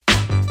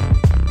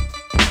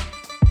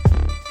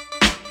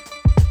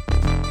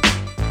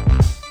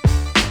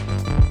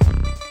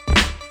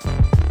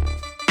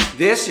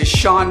This is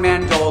Sean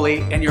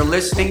Mandoli, and you're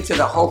listening to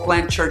the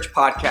Hopeland Church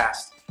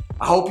Podcast.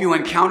 I hope you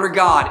encounter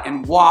God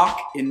and walk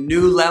in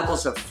new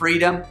levels of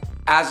freedom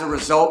as a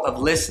result of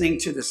listening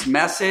to this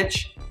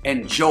message.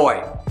 Enjoy.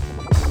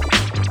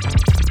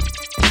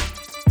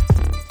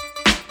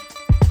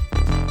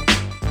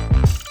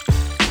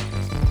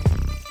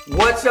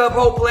 What's up,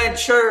 Hopeland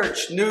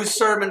Church? New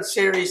sermon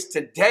series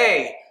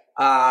today.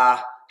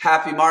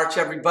 Happy March,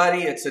 everybody.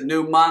 It's a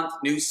new month,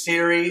 new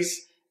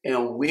series.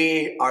 And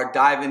we are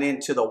diving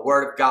into the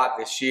Word of God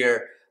this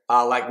year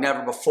like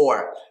never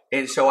before.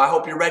 And so I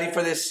hope you're ready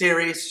for this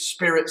series,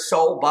 Spirit,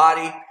 Soul,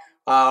 Body.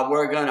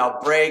 We're going to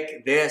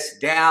break this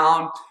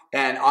down.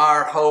 And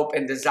our hope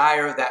and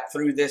desire that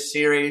through this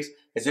series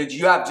is that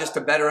you have just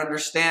a better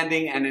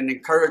understanding and an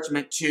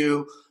encouragement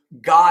to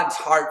God's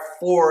heart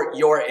for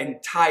your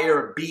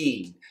entire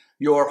being,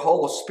 your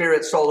whole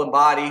spirit, soul, and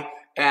body,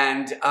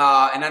 and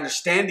an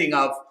understanding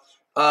of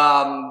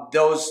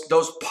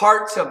those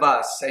parts of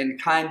us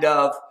and kind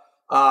of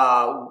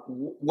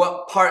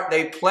what part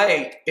they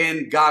play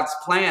in God's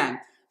plan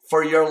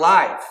for your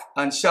life.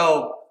 And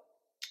so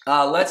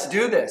let's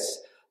do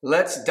this.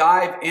 Let's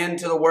dive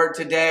into the Word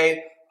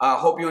today.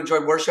 Hope you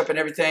enjoyed worship and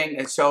everything.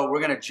 And so we're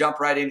going to jump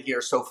right in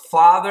here. So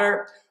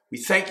Father, we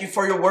thank you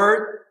for your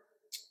Word.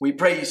 We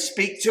pray you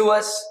speak to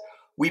us.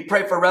 We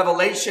pray for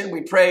revelation.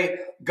 We pray,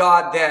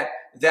 God, that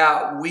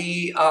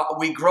we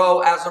grow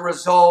as a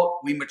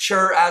result. We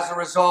mature as a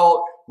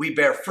result. We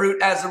bear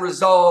fruit as a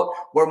result.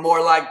 We're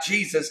more like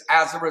Jesus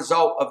as a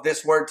result of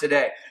this word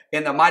today.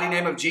 In the mighty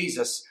name of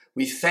Jesus,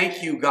 we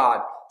thank you,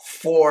 God,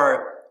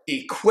 for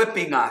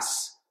equipping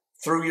us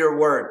through your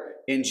word.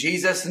 In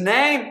Jesus'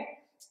 name,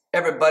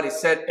 everybody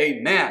said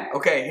amen.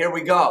 Okay, here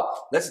we go.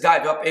 Let's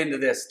dive up into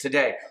this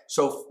today.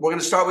 So we're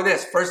going to start with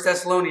this, 1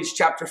 Thessalonians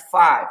chapter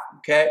 5,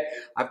 okay?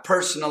 I've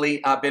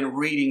personally been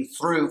reading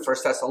through 1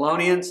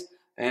 Thessalonians,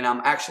 and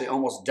I'm actually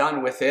almost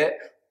done with it.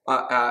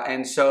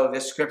 And so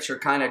this scripture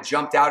kind of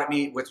jumped out at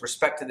me with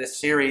respect to this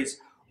series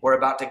we're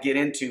about to get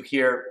into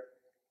here.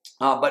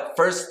 But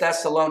 1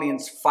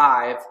 Thessalonians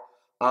 5,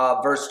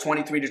 verse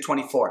 23 to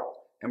 24.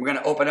 And we're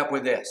going to open up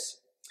with this.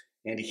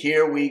 And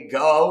here we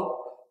go.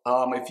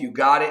 If you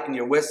got it and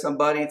you're with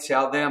somebody,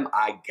 tell them,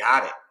 I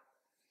got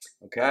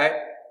it. Okay?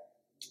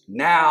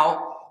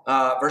 Now,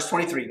 verse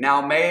 23.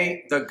 Now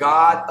may the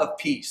God of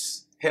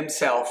peace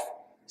himself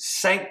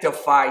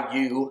sanctify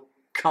you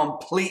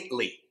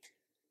completely.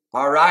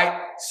 All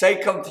right? Say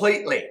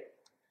completely.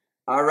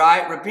 All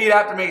right? Repeat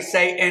after me.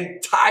 Say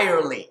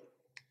entirely.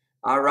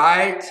 All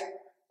right?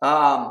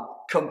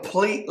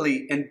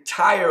 Completely,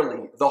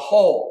 entirely, the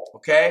whole.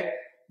 Okay?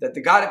 That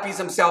the God of peace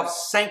himself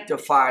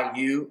sanctify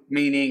you,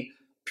 meaning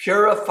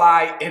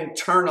purify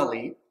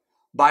internally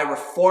by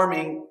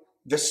reforming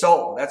the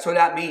soul. That's what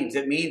that means.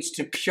 It means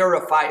to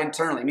purify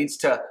internally. It means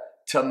to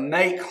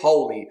make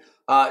holy.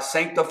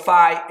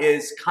 Sanctify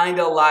is kind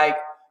of like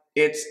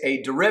it's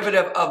a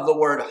derivative of the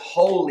word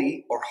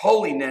holy or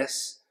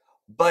holiness,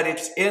 but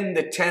it's in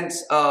the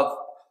tense of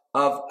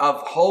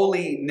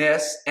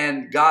holiness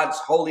and God's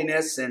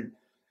holiness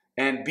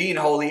and being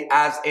holy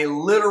as a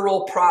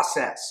literal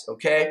process.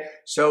 Okay?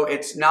 So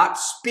it's not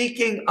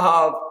speaking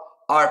of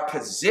our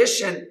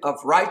position of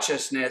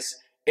righteousness,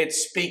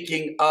 it's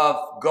speaking of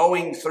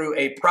going through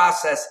a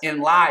process in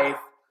life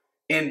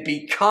in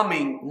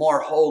becoming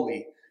more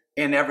holy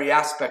in every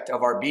aspect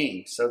of our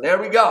being. So there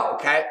we go,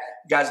 okay?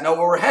 You guys know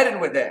where we're headed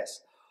with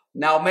this.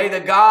 Now may the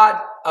God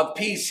of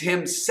peace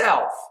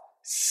himself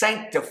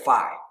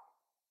sanctify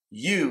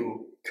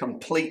you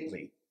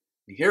completely.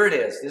 Here it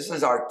is. This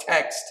is our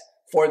text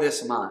for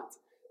this month.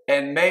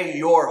 And may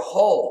your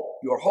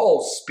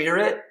whole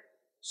spirit,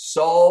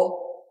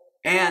 soul,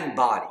 and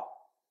body.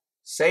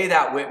 Say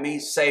that with me.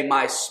 Say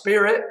my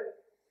spirit,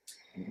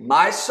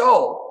 my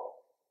soul,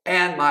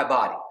 and my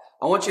body.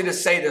 I want you to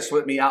say this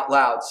with me out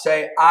loud.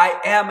 Say, I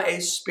am a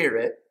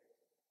spirit,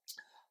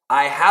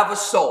 I have a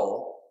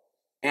soul,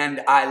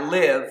 and I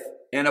live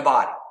in a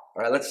body.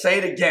 All right, let's say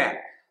it again.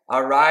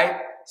 All right,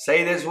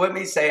 say this with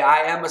me. Say, I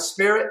am a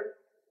spirit,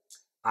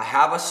 I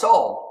have a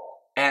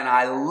soul, and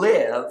I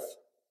live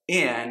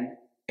in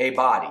a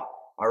body.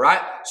 All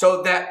right,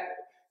 so that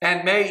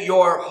and may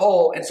your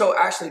whole, and so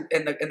actually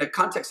in the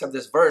context of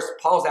this verse,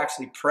 Paul's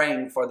actually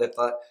praying for the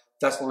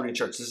Thessalonian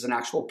church. This is an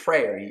actual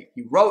prayer.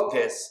 He wrote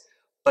this,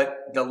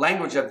 but the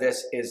language of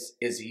this is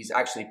he's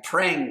actually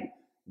praying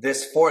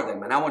this for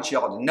them. And I want you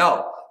all to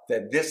know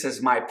that this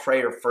is my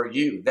prayer for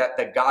you, that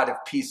the God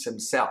of peace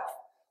himself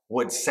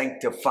would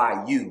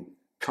sanctify you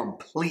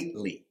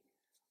completely.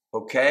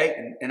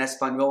 Okay? In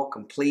Espanol,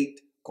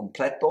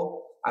 completo,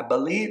 I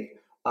believe.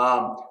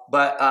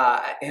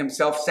 But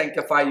himself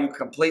sanctify you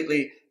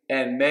completely.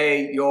 And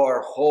may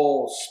your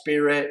whole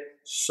spirit,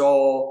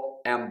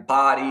 soul, and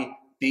body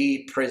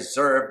be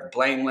preserved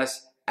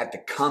blameless at the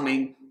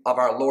coming of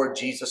our Lord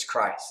Jesus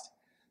Christ.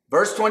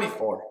 Verse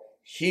 24,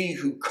 he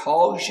who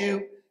calls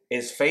you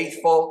is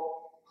faithful,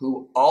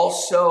 who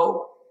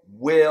also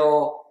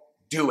will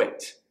do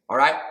it. All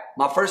right?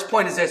 My first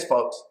point is this,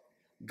 folks.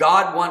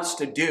 God wants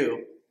to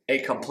do a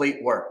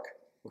complete work.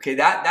 Okay,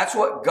 that's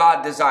what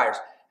God desires.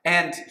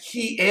 And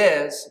he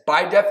is,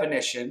 by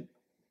definition,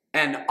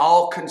 an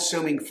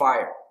all-consuming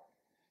fire.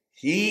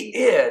 He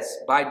is,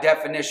 by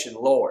definition,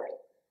 Lord.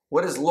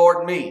 What does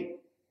Lord mean?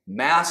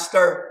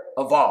 Master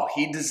of all.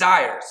 He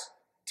desires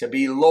to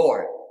be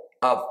Lord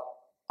of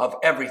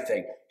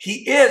everything.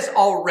 He is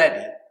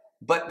already,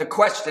 but the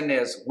question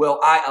is, will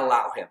I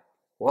allow him?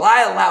 Will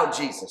I allow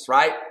Jesus,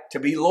 right, to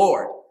be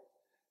Lord?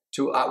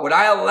 Would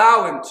I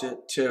allow him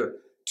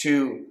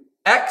to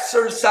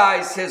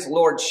exercise his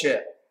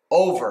lordship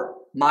over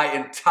my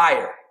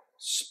entire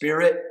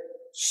spirit,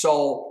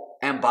 soul,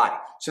 and body?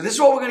 So this is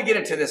what we're going to get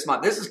into this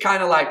month. This is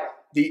kind of like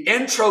the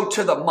intro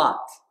to the month.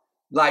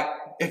 Like,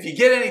 if you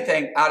get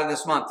anything out of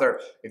this month, or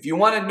if you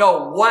want to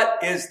know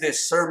what is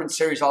this sermon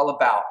series all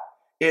about,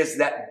 is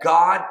that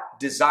God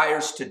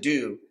desires to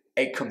do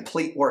a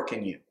complete work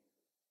in you.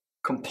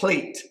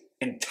 Complete,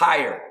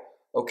 entire,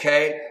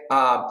 okay?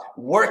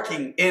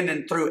 Working in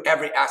and through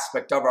every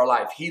aspect of our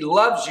life. He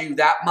loves you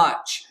that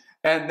much,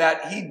 and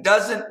that he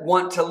doesn't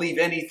want to leave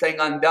anything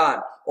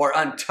undone or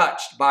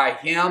untouched by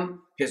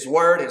him, his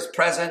word, his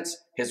presence,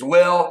 his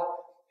will,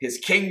 his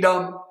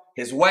kingdom,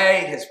 his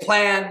way, his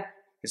plan,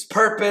 his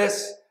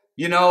purpose.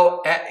 You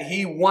know,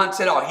 he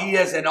wants it all. He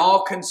is an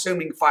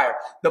all-consuming fire.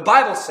 The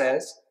Bible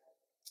says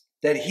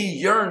that he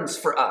yearns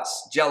for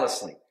us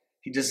jealously.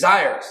 He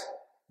desires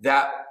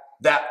that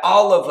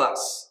all of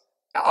us,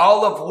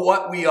 all of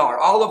what we are,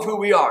 all of who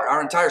we are,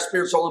 our entire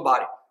spirit, soul, and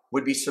body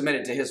would be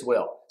submitted to his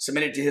will,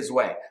 submitted to his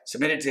way,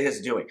 submitted to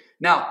his doing.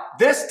 Now,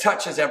 this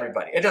touches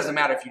everybody. It doesn't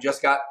matter if you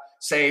just got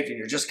saved and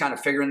you're just kind of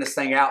figuring this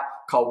thing out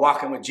called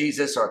walking with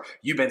Jesus, or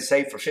you've been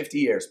saved for 50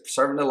 years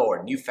serving the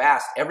Lord, and you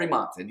fast every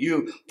month and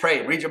you pray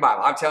and read your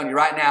Bible. I'm telling you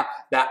right now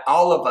that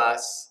all of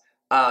us,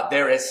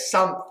 there is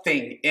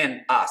something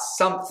in us,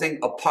 something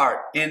apart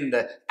in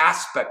the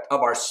aspect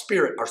of our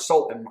spirit, our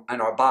soul,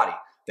 and our body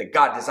that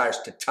God desires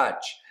to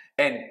touch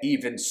and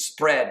even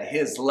spread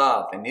his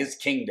love and his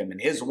kingdom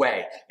and his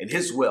way and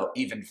his will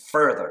even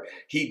further.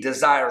 He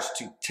desires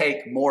to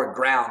take more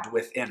ground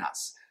within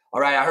us. All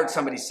right, I heard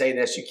somebody say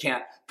this: you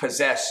can't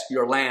possess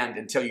your land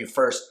until you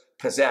first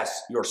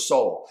possess your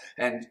soul.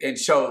 And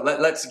so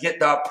let's get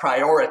the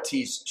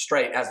priorities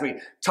straight. As we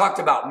talked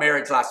about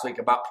marriage last week,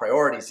 about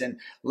priorities, and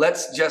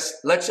let's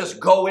just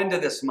go into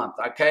this month,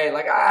 okay?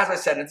 Like, as I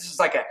said, this is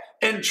like an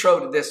intro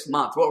to this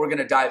month. What we're going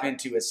to dive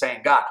into is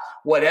saying, God,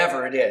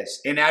 whatever it is,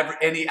 in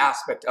any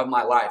aspect of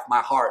my life, my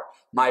heart,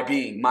 my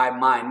being, my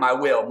mind, my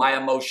will, my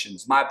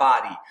emotions, my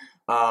body,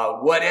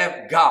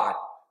 whatever, God,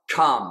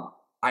 come.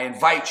 I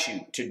invite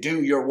you to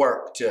do your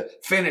work, to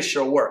finish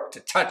your work, to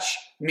touch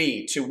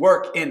me, to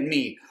work in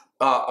me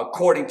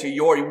according to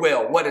your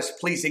will, what is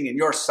pleasing in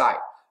your sight,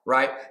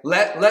 right?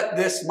 Let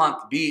this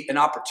month be an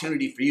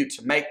opportunity for you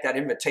to make that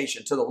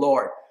invitation to the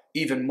Lord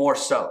even more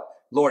so.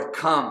 Lord,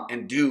 come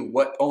and do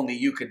what only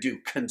you could do.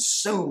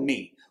 Consume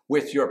me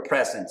with your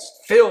presence.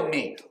 Fill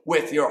me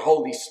with your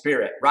Holy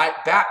Spirit, right?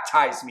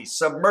 Baptize me,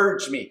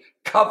 submerge me,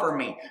 cover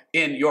me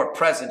in your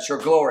presence, your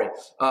glory.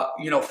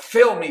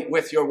 Fill me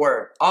with your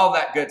word, all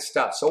that good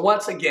stuff. So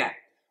once again,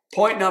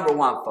 point number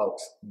one,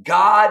 folks,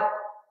 God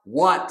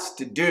wants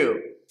to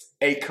do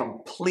a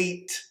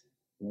complete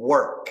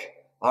work,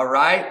 all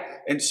right?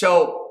 And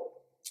so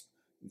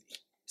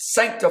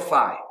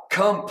sanctify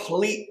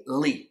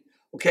completely,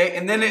 okay?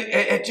 And then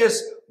it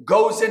just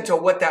goes into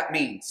what that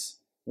means.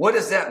 What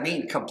does that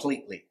mean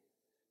completely?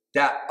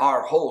 That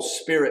our whole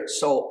spirit,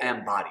 soul,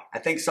 and body. I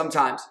think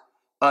sometimes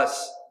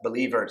us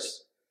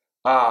believers,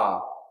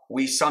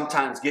 we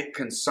sometimes get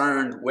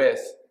concerned with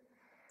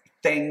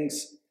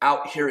things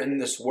out here in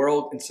this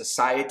world, in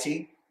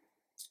society,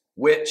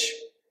 which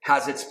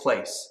has its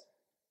place.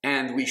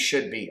 And we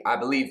should be. I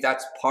believe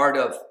that's part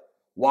of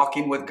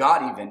walking with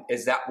God even,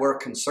 is that we're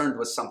concerned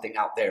with something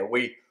out there.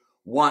 We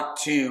want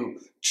to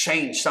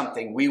change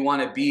something. We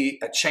want to be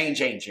a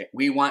change agent.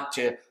 We want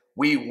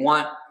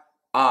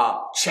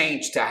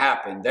change to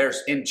happen.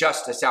 There's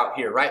injustice out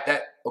here, right?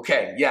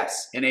 Okay,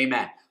 yes and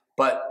amen.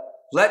 But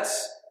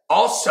let's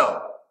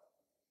also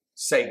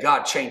say,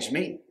 God, change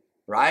me,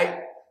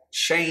 right?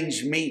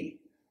 Change me,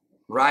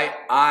 right?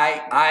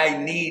 I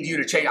need you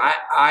to change.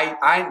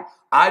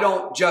 I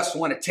don't just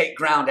want to take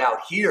ground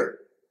out here.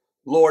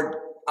 Lord,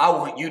 I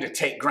want you to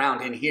take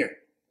ground in here.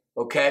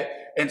 Okay?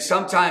 And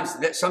sometimes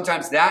that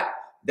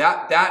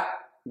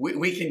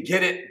we can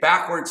get it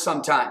backwards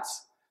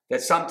sometimes.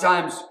 That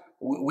sometimes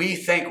we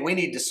think we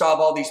need to solve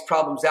all these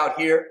problems out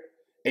here,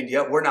 and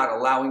yet we're not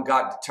allowing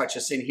God to touch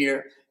us in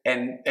here.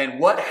 And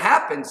what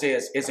happens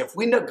is if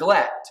we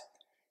neglect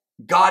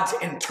God's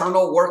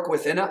internal work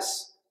within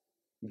us,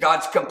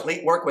 God's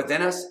complete work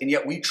within us, and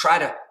yet we try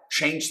to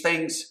change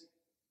things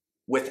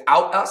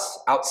without us,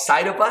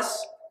 outside of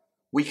us,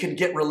 we can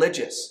get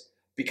religious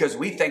because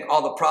we think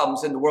all the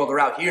problems in the world are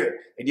out here,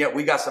 and yet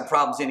we got some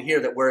problems in here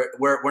that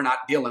we're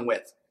not dealing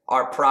with.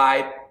 Our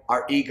pride,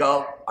 our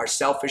ego, our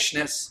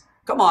selfishness.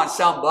 Come on,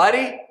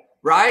 somebody,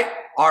 right?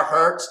 Our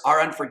hurts,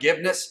 our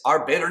unforgiveness,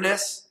 our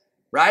bitterness,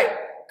 right?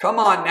 Come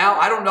on now.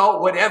 I don't know,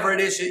 whatever it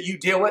is that you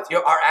deal with,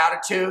 our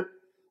attitude,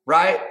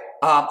 right?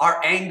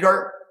 Our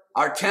anger,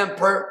 our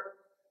temper,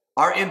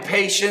 our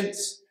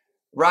impatience,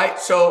 right?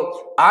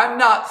 So I'm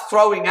not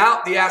throwing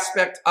out the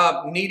aspect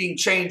of needing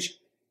change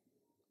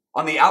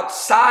on the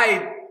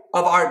outside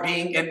of our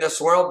being in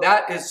this world.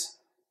 That is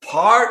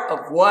part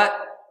of what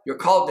you're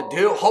called to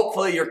do.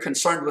 Hopefully you're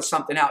concerned with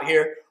something out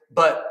here,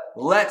 but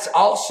let's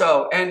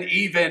also, and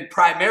even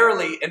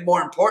primarily and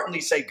more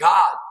importantly, say,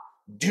 God,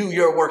 do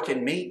your work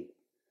in me.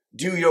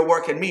 Do your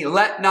work in me.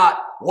 Let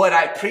not what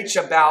I preach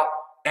about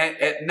and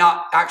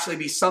not actually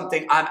be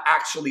something I'm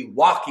actually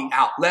walking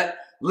out. Let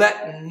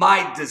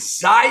my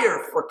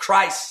desire for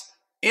Christ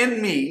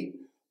in me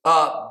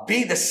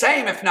be the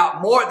same, if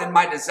not more than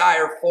my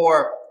desire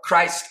for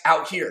Christ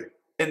out here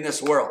in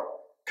this world.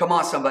 Come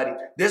on, somebody.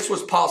 This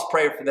was Paul's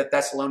prayer for the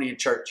Thessalonian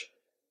church.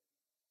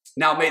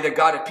 Now may the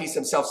God of peace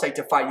himself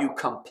sanctify you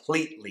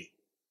completely.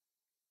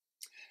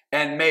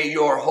 And may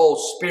your whole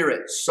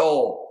spirit,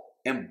 soul,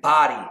 and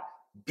body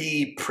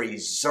be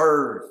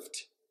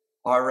preserved.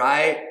 All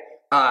right?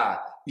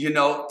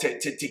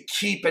 To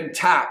keep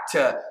intact,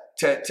 to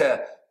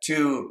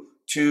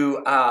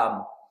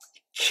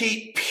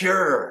keep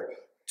pure,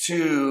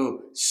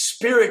 to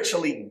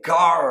spiritually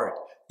guard,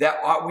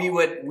 that we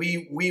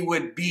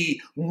would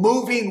be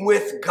moving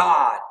with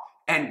God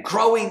and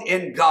growing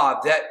in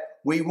God, that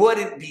we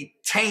wouldn't be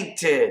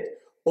tainted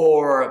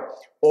or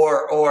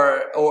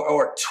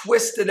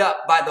twisted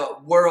up by the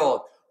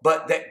world,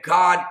 but that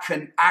God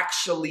can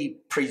actually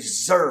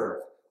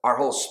preserve our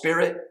whole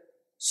spirit,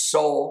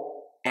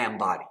 soul, and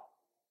body.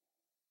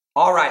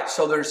 All right,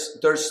 so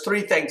there's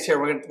three things here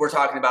we're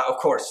talking about, of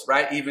course,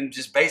 right? Even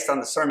just based on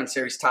the sermon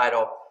series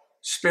title,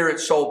 spirit,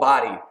 soul,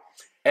 body.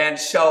 And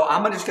so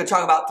I'm just going to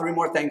talk about three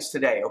more things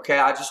today, okay?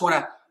 I just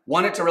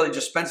wanted to really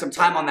just spend some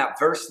time on that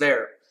verse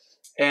there.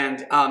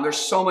 And there's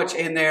so much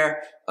in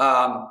there.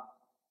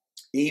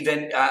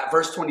 Even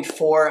verse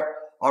 24,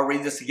 I'll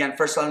read this again. 1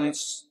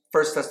 Thessalonians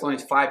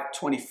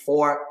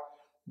 5:24,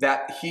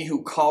 that he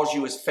who calls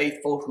you is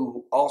faithful,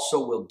 who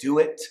also will do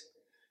it.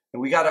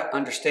 And we got to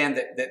understand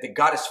that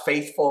God is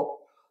faithful,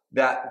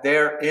 that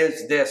there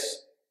is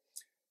this.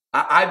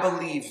 I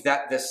believe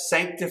that the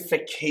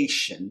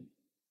sanctification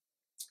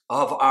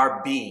of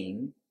our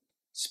being,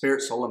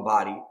 spirit, soul, and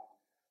body,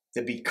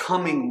 to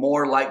becoming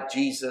more like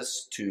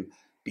Jesus, to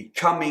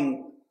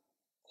becoming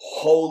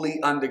holy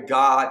unto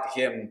God,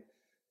 him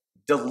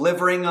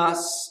delivering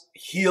us,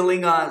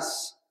 healing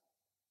us,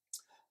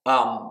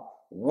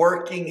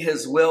 working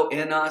his will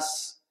in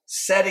us,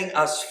 setting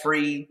us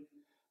free,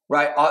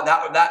 right?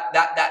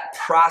 That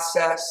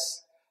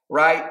process,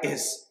 right,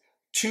 is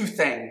two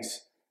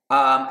things.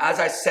 As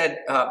I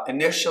said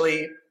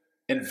initially,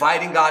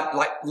 inviting God,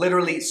 like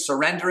literally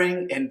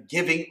surrendering and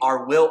giving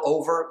our will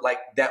over, like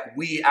that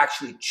we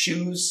actually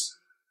choose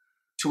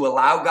to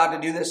allow God to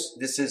do this.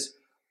 This is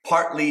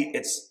partly,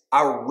 it's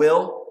our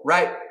will,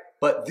 right?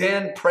 But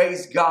then,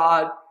 praise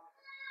God,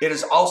 it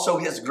is also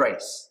his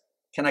grace.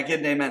 Can I get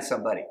an amen,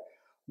 somebody?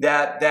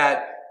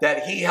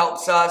 That he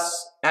helps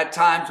us at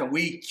times when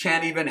we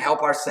can't even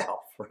help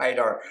ourselves, right?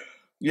 Or,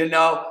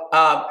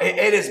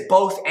 it is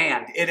both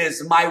and. It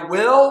is my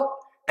will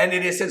and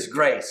it is his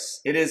grace.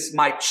 It is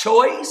my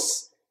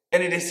choice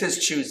and it is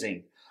his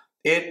choosing.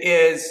 It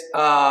is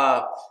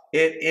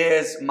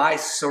my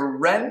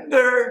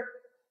surrender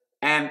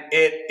and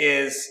it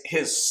is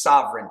his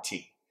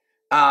sovereignty.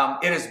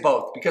 It is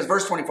both, because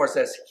verse 24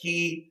 says,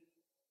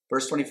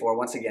 verse 24,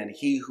 once again,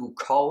 he who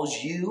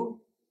calls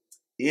you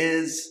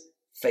is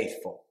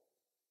faithful,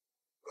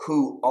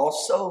 who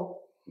also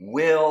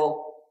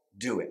will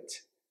do it.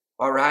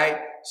 All right.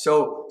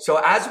 So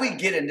as we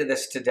get into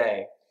this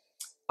today,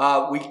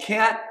 we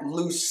can't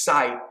lose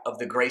sight of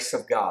the grace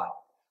of God.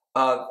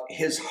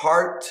 His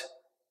heart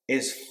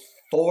is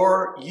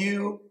for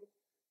you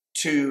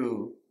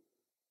to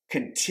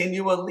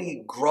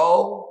continually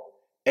grow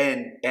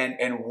and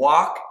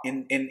walk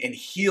in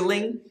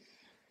healing,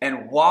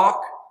 and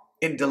walk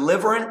in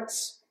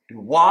deliverance,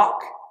 and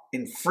walk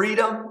in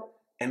freedom,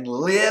 and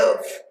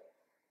live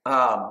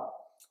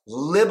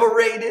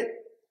liberated,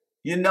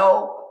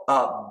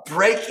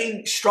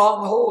 breaking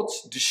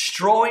strongholds,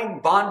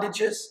 destroying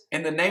bondages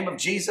in the name of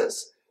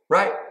Jesus,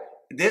 right?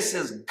 This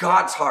is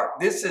God's heart.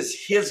 This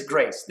is his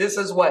grace. This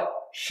is what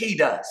he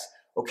does,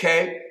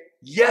 okay?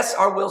 Yes,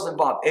 our will's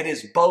involved. It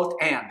is both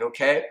and,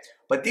 okay?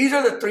 But these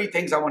are the three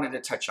things I wanted to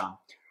touch on.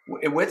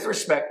 With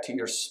respect to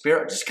your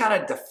spirit, just kind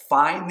of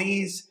define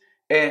these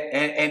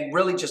and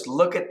really just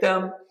look at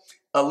them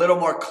a little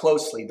more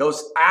closely.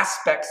 Those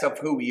aspects of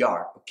who we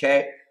are,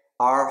 okay?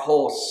 Our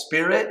whole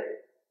spirit,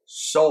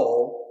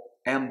 soul,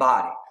 and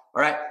body.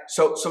 All right.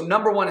 So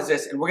number one is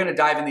this, and we're going to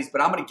dive in these,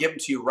 but I'm going to give them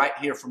to you right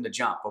here from the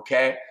jump.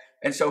 Okay.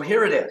 And so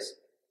here it is.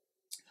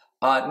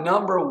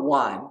 Number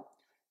one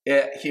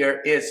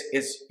here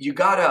is you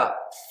got to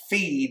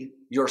feed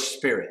your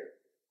spirit.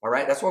 All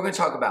right. That's what we're going to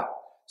talk about.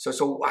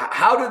 So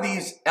how do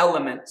these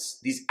elements,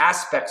 these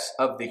aspects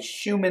of the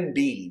human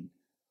being,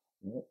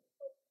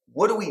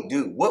 what do we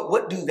do?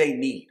 What do they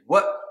need?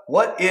 What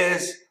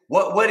is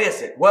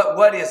it?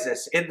 What is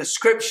this? In the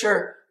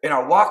scripture, in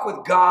our walk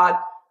with God,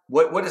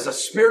 what does the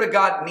Spirit of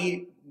God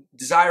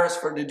desire us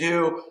for to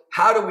do?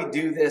 How do we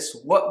do this?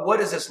 What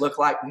does this look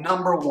like?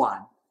 Number one,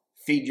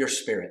 feed your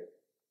spirit.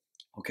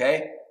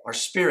 Okay? Our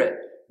spirit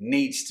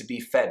needs to be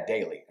fed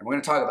daily. And we're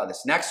going to talk about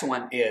this. Next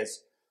one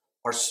is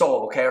our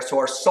soul. Okay? So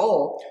our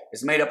soul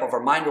is made up of our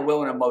mind, our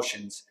will, and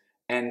emotions.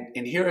 And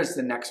here is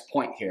the next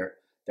point here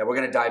that we're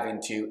going to dive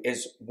into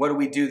is what do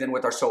we do then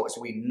with our soul? Is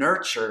we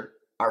nurture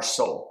our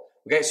soul.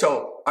 Okay?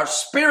 So our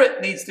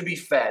spirit needs to be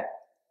fed,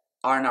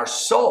 and our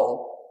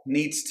soul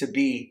needs to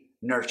be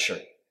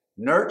nurtured.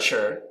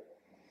 Nurture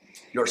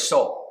your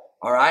soul.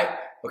 All right?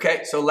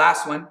 Okay, so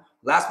last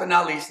but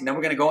not least, and then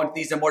we're going to go into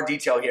these in more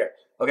detail here,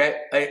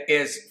 okay,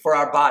 is for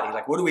our body.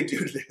 Like, what do we do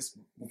to this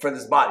for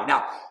this body?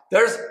 Now,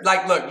 there's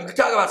like, look, you can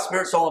talk about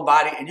spirit, soul, and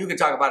body, and you can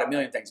talk about a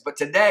million things. But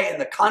today, in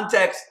the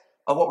context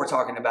of what we're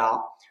talking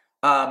about,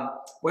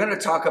 we're going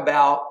to talk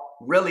about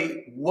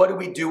really what do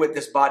we do with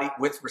this body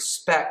with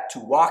respect to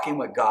walking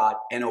with God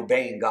and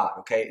obeying God,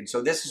 okay? And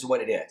so this is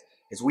what it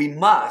is we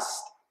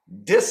must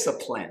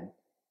discipline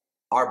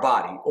our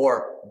body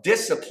or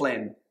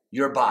discipline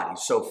your body.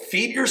 So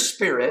feed your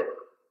spirit,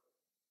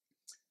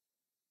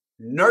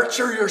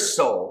 nurture your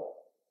soul,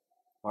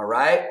 all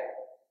right?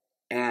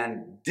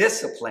 And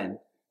discipline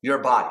your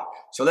body.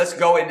 So let's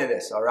go into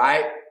this, all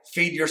right?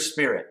 Feed your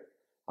spirit,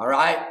 all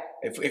right?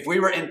 If we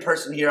were in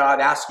person here,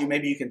 I'd ask you,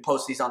 maybe you can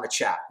post these on the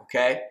chat,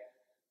 okay?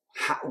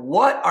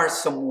 What are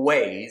some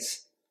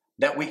ways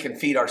that we can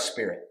feed our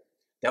spirit?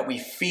 That we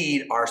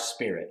feed our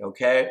spirit,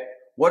 okay?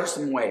 What are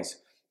some ways?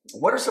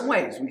 What are some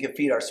ways we can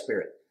feed our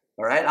spirit?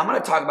 All right, I'm going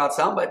to talk about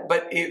some,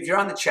 but if you're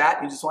on the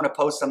chat, you just want to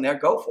post them there,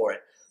 go for it.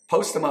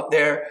 Post them up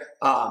there,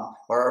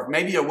 or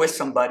maybe you're with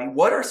somebody.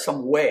 What are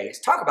some ways?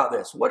 Talk about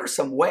this. What are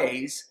some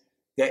ways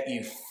that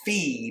you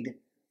feed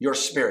your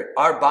spirit?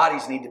 Our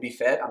bodies need to be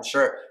fed. I'm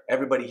sure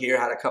everybody here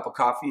had a cup of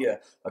coffee,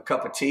 a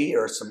cup of tea,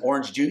 or some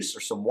orange juice, or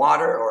some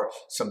water, or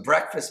some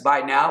breakfast by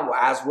now.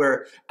 As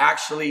we're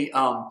actually,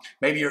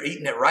 maybe you're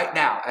eating it right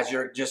now as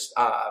you're just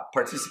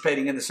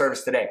participating in the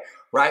service today,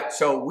 right?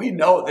 So we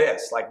know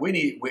this. Like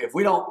if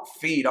we don't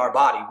feed our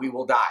body, we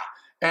will die.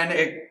 And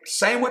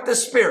same with the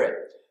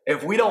spirit.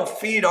 If we don't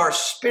feed our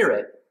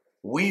spirit,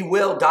 we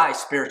will die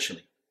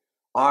spiritually.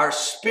 Our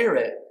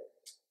spirit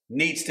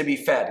needs to be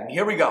fed. And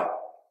here we go.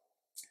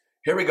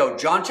 Here we go.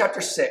 John chapter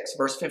 6,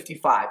 verse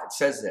 55. It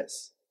says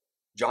this.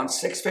 John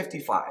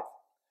 6:55.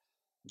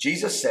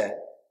 Jesus said,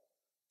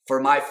 "For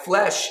my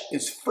flesh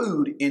is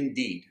food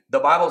indeed." The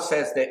Bible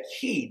says that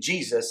he,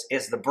 Jesus,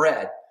 is the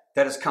bread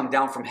that has come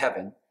down from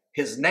heaven.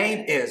 His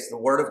name is the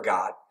Word of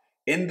God.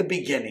 In the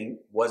beginning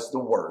was the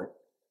Word.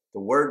 The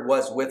Word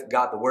was with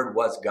God. The Word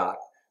was God.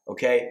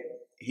 Okay?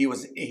 He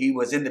was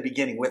in the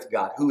beginning with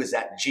God. Who is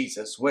that?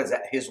 Jesus. What is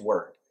that? His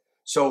Word.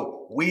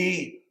 So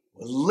we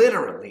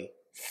literally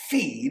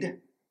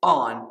feed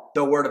on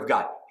the Word of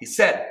God. He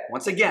said,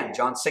 once again,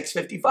 John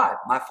 6:55,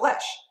 my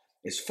flesh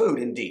is food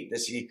indeed.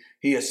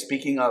 He is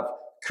speaking of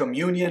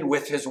communion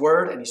with his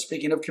Word, and he's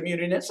speaking of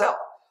communion itself.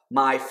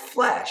 My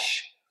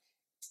flesh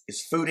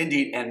is food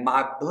indeed, and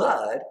my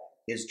blood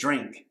is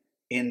drink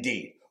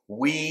indeed.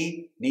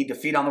 We need to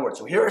feed on the Word.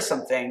 So here are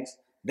some things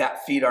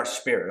that feed our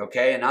spirit,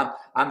 okay? And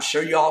I'm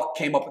sure y'all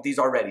came up with these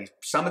already.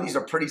 Some of these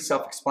are pretty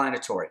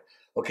self-explanatory,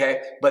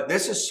 okay? But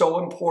this is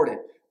so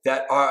important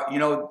that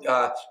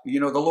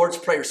the Lord's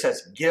Prayer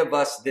says, "Give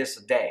us this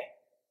day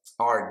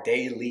our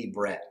daily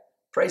bread."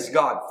 Praise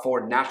God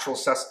for natural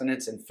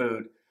sustenance and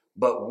food,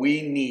 but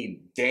we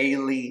need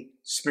daily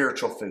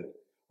spiritual food.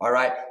 All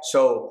right?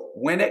 So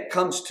when it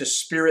comes to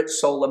spirit,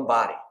 soul, and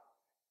body,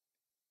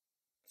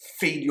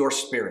 feed your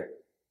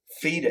spirit.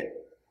 Feed it.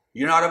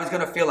 You're not always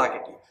going to feel like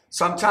it.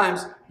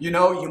 Sometimes, you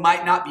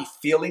might not be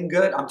feeling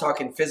good. I'm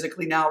talking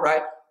physically now,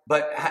 right?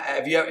 But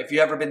if you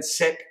ever been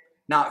sick,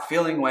 not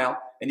feeling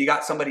well, and you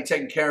got somebody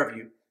taking care of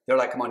you, they're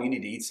like, "Come on, you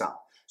need to eat something."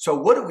 So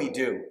what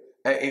do?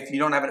 If you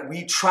don't have it,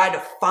 we try to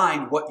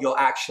find what you'll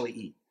actually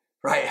eat,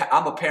 right?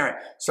 I'm a parent.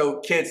 So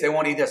kids, they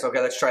won't eat this. Okay,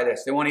 let's try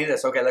this. They won't eat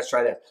this. Okay, let's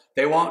try this.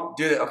 They won't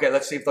do it. Okay,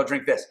 let's see if they'll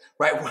drink this,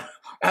 right?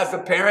 As a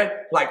parent,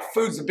 like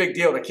food's a big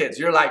deal to kids.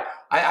 You're like,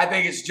 I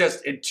think it's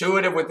just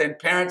intuitive within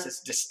parents. It's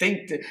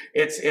distinct.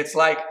 It's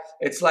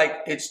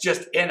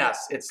just in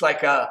us. It's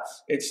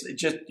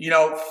just,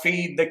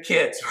 feed the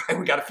kids, right?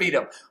 We got to feed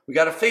them. We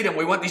got to feed them.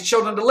 We want these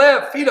children to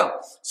live. Feed them.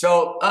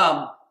 So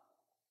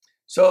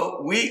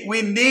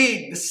we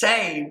need the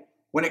same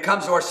when it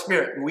comes to our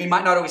spirit. We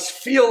might not always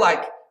feel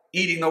like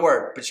eating the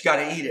Word, but you got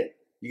to eat it.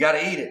 You got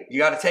to eat it. You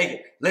got to take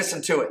it.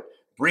 Listen to it.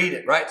 Read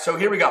it, right? So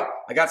here we go.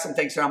 I got some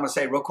things that I'm going to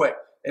say real quick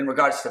in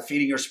regards to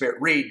feeding your spirit.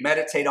 Read,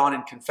 meditate on,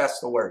 and confess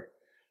the Word.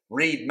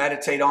 Read,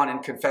 meditate on,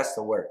 and confess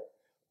the Word.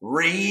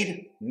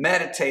 Read,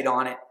 meditate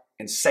on it,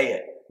 and say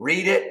it.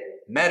 Read it,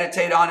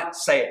 meditate on it,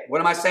 say it. What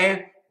am I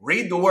saying?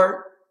 Read the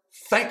Word,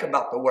 think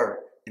about the Word,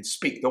 and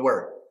speak the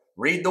Word.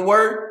 Read the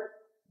Word,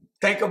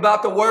 think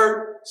about the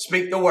Word,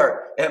 speak the Word.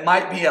 It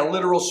might be a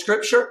literal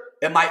scripture.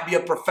 It might be a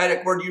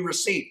prophetic word you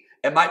received.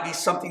 It might be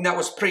something that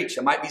was preached.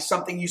 It might be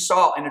something you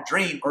saw in a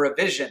dream or a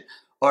vision.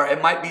 Or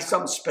it might be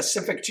something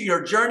specific to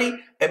your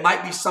journey. It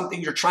might be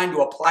something you're trying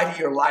to apply to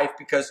your life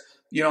because,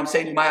 you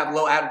might have a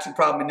low attitude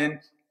problem, and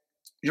then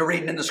You're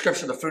reading in the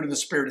scripture, the fruit of the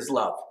Spirit is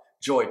love,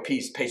 joy,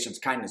 peace, patience,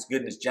 kindness,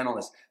 goodness,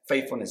 gentleness,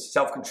 faithfulness,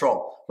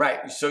 self-control,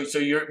 right? So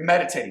you're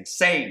meditating,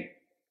 saying,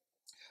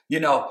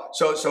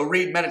 so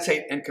read,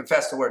 meditate, and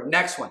confess the word.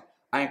 Next one,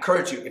 I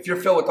encourage you, if you're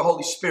filled with the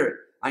Holy Spirit,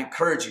 I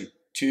encourage you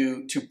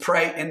to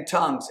pray in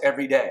tongues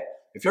every day.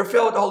 If you're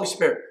filled with the Holy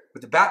Spirit,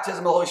 with the baptism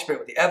of the Holy Spirit,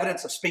 with the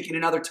evidence of speaking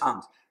in other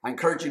tongues, I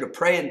encourage you to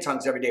pray in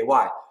tongues every day.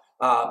 Why?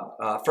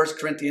 1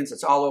 Corinthians,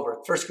 it's all over.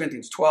 1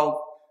 Corinthians 12,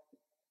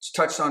 it's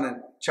touched on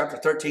in chapter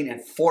 13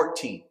 and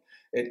 14.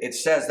 It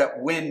says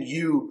that when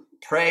you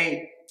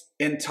pray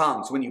in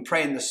tongues, when you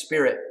pray in the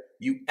Spirit,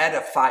 you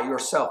edify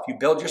yourself. You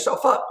build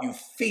yourself up. You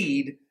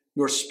feed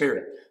your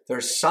spirit.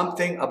 There's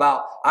something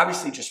about,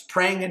 obviously, just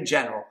praying in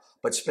general,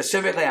 but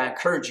specifically, I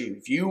encourage you,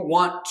 if you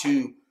want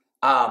to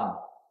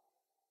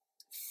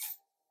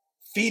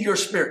feed your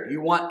spirit, you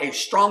want a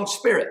strong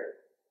spirit,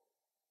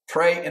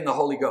 pray in the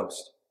Holy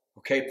Ghost.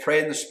 Okay,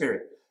 pray in the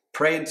Spirit.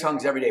 Pray in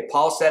tongues every day.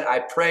 Paul said, I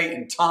pray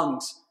in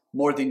tongues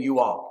more than you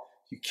all.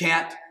 You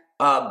can't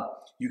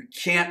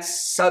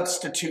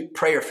substitute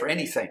prayer for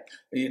anything.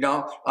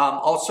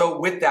 Also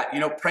with that,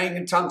 praying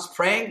in tongues,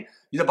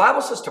 the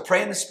Bible says to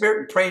pray in the Spirit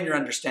and pray in your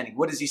understanding.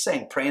 What is he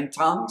saying? Pray in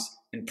tongues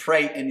and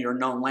pray in your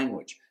known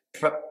language.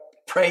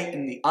 Pray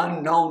in the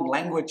unknown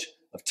language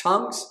of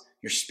tongues.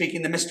 You're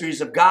speaking the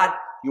mysteries of God.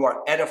 You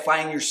are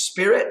edifying your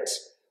spirit.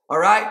 All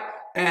right.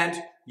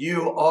 And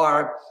you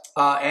are,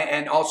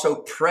 and also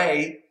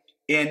pray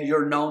in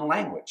your known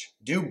language.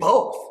 Do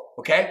both.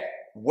 Okay.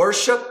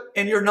 Worship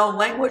in your known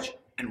language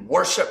and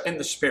worship in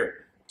the Spirit.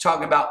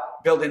 Talking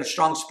about building a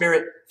strong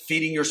spirit,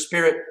 feeding your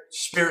spirit,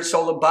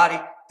 soul, and body.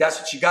 That's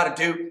what you got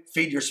to do.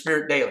 Feed your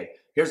spirit daily.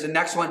 Here's the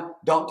next one.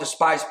 Don't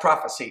despise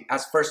prophecy.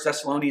 As 1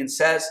 Thessalonians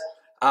says,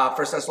 1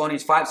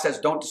 Thessalonians 5 says,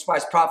 don't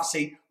despise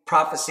prophecy.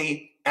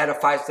 Prophecy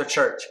edifies the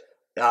church.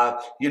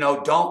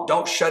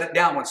 Don't shut it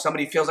down when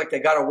somebody feels like they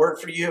got a word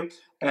for you.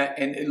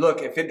 And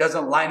look, if it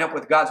doesn't line up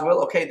with God's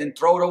will, okay, then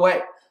throw it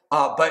away.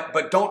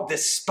 But don't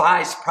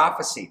despise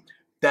prophecy.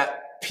 That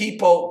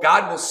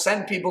God will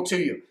send people to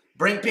you,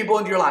 bring people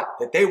into your life,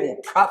 that they will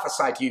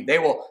prophesy to you. They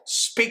will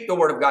speak the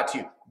word of God to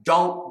you.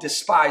 Don't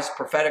despise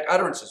prophetic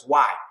utterances.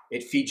 Why?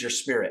 It feeds your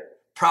spirit.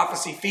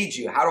 Prophecy feeds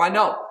you. How do I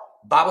know?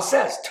 The Bible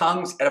says,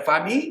 tongues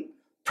edify me,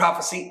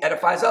 prophecy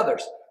edifies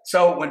others.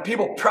 So when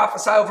people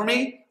prophesy over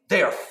me,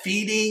 they are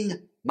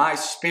feeding my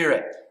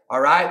spirit.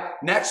 All right.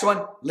 Next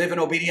one, live an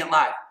obedient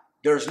life.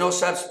 There's no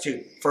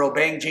substitute for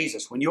obeying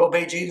Jesus. When you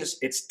obey Jesus,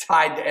 it's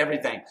tied to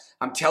everything.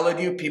 I'm telling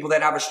you, people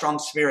that have a strong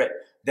spirit,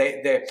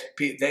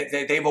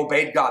 they've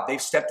obeyed God.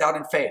 They've stepped out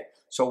in faith.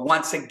 So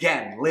once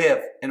again,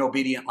 live an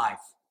obedient life.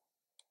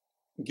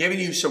 I'm giving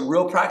you some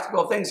real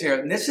practical things here.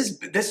 And this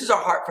is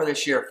our heart for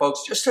this year,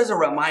 folks. Just as a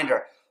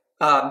reminder,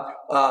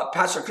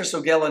 Pastor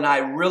Crystal Gill and I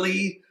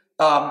really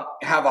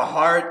have a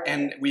heart,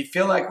 and we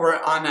feel like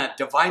we're on a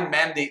divine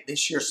mandate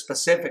this year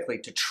specifically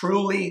to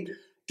truly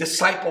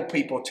disciple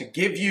people, to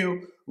give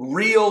you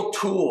real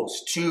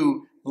tools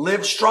to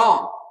live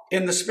strong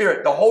in the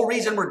Spirit. The whole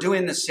reason we're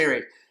doing this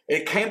series,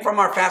 it came from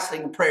our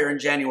fasting and prayer in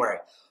January,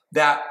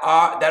 that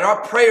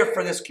our prayer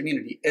for this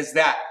community is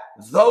that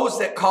those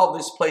that call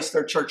this place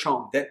their church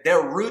home, that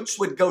their roots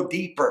would go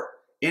deeper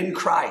in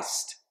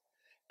Christ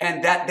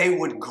and that they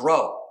would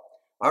grow.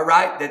 All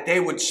right, that they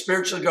would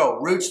spiritually go.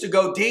 Roots to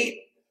go deep,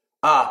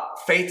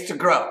 faith to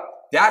grow.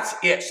 That's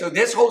it. So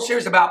this whole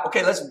series is about,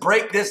 okay, let's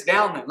break this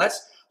down then.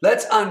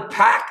 Let's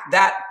unpack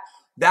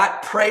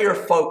that prayer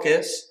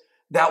focus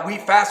that we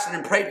fasted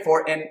and prayed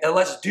for, and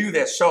let's do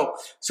this. So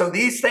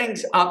these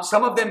things,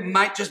 some of them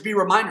might just be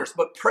reminders,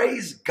 but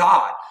praise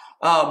God.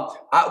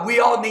 We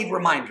all need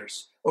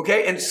reminders,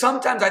 okay? And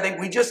sometimes I think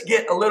we just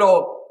get a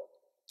little...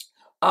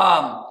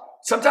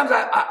 Sometimes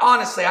I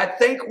honestly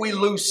think we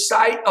lose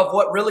sight of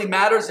what really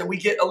matters, and we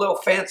get a little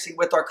fancy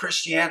with our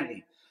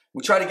Christianity.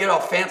 We try to get all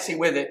fancy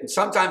with it. And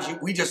sometimes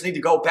we just need to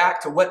go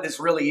back to what this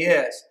really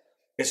is.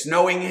 It's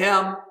knowing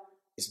Him.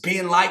 It's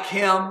being like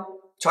Him.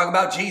 Talking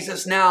about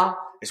Jesus now.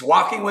 It's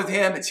walking with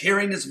Him. It's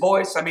hearing His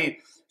voice. I mean,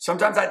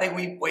 sometimes I think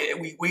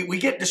we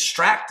get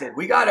distracted.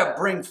 We got to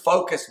bring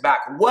focus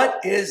back.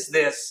 What is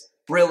this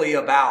really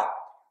about?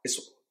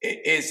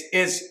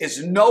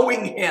 Is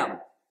knowing Him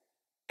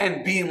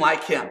and being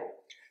like Him.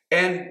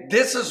 And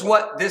this is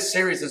what this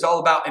series is all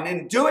about. And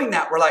in doing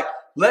that, we're like,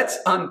 let's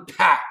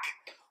unpack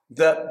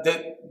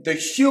the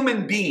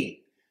human being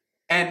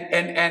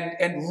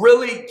and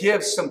really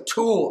give some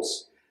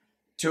tools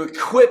to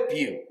equip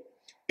you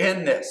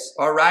in this.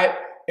 All right.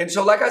 And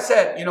so, like I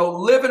said,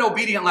 live an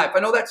obedient life.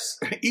 I know that's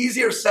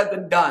easier said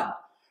than done.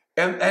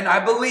 And I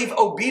believe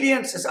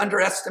obedience is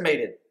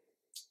underestimated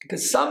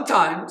because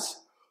sometimes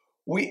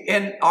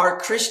in our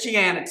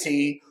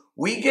Christianity,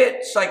 we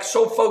get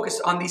so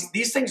focused on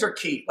these things are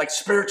key, like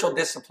spiritual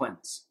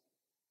disciplines,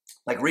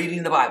 like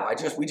reading the Bible.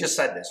 We just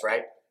said this,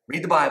 right?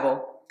 Read the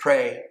Bible,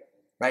 pray,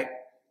 right?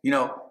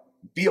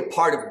 Be a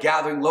part of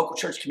gathering local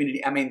church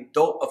community. I mean,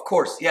 of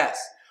course,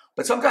 yes.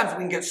 But sometimes we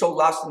can get so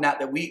lost in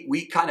that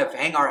we kind of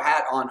hang our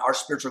hat on our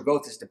spiritual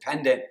growth is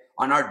dependent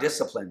on our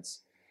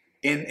disciplines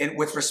in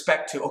with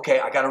respect to, okay,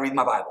 I got to read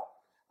my Bible.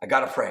 I got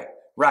to pray.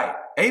 Right.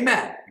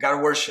 Amen. Got to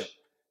worship.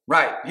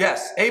 Right.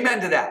 Yes.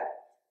 Amen to that.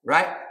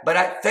 Right. But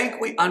I think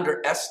we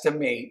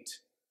underestimate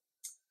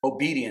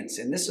obedience.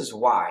 And this is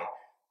why.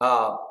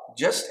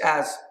 Just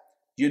as,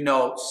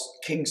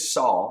 King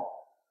Saul,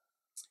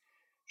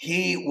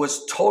 he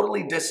was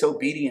totally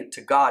disobedient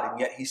to God, and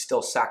yet he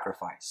still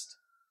sacrificed.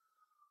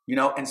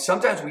 And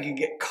sometimes we can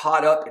get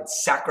caught up in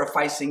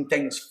sacrificing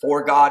things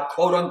for God,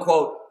 quote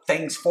unquote,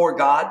 things for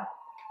God,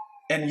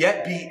 and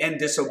yet be in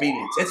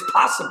disobedience. It's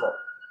possible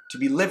to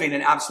be living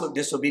an absolute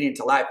disobedient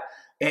life,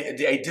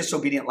 a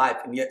disobedient life,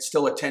 and yet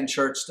still attend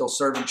church, still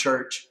serve in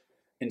church,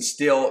 and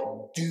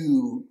still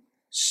do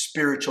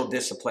spiritual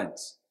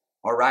disciplines.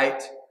 All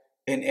right,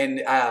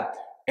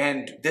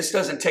 and this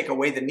doesn't take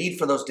away the need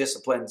for those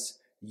disciplines.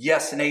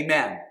 Yes and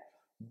amen,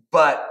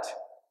 but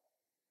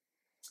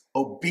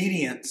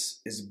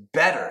obedience is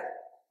better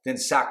than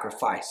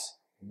sacrifice.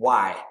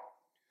 Why?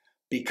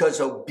 Because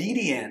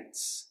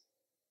obedience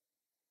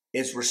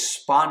is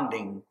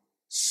responding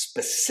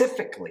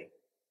specifically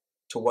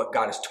to what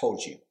God has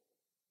told you.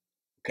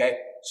 Okay?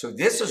 So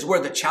this is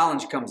where the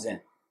challenge comes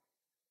in.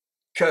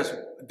 Because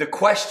the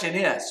question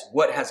is,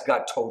 what has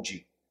God told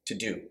you to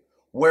do?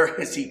 Where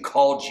has he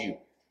called you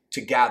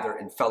to gather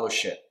in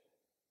fellowship?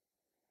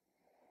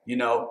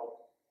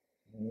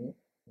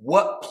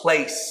 What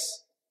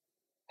place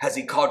has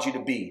he called you to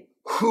be?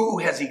 Who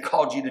has he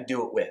called you to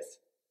do it with?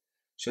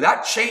 So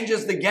that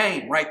changes the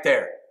game right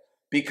there,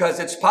 because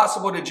it's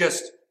possible to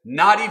just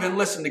not even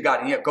listen to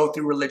God and yet go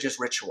through religious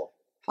ritual.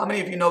 How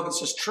many of you know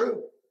this is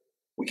true?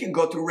 We can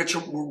go through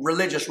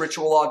religious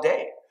ritual all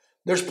day.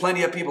 There's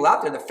plenty of people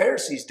out there. The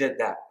Pharisees did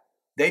that.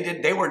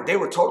 They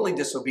were totally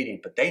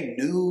disobedient, but they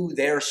knew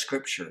their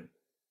scripture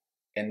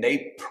and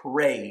they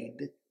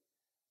prayed,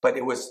 but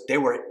they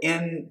were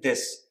in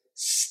this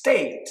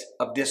state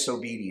of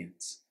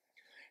disobedience.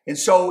 And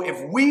so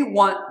if we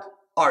want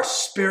our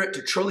spirit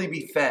to truly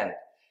be fed,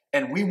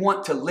 and we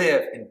want to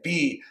live and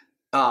be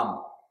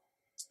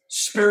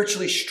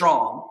spiritually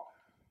strong,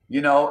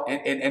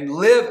 and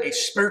live a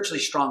spiritually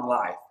strong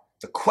life,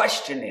 the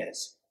question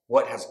is,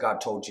 what has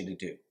God told you to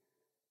do?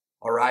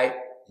 All right?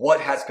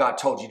 What has God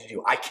told you to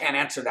do? I can't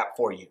answer that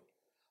for you.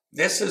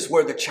 This is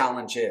where the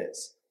challenge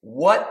is.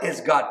 What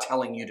is God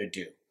telling you to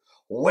do?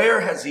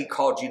 Where has he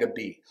called you to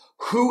be?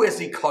 Who has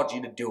he called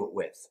you to do it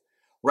with?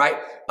 Right?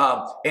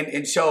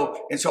 And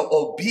so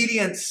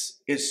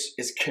obedience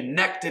is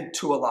connected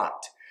to a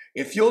lot.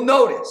 If you'll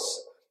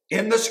notice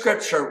in the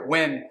scripture,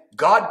 when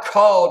God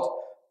called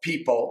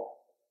people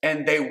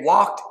and they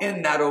walked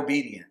in that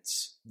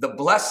obedience, the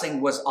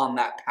blessing was on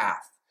that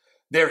path.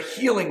 Their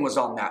healing was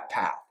on that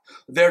path.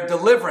 Their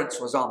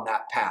deliverance was on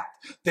that path.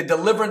 The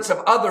deliverance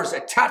of others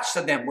attached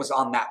to them was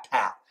on that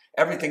path.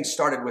 Everything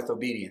started with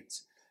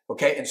obedience.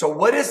 Okay, and so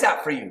what is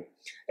that for you?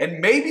 And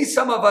maybe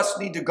some of us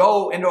need to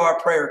go into our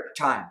prayer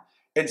time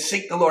and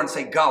seek the Lord and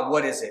say, God,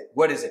 what is it?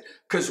 What is it?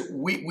 Because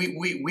we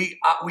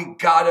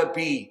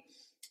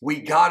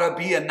gotta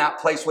be in that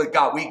place with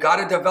God. We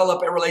gotta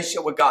develop a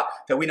relationship with God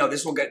that we know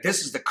this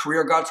is the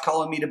career God's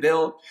calling me to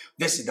build.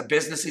 This is the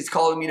business he's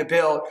calling me to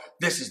build.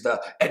 This is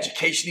the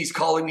education he's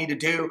calling me to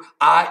do.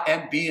 I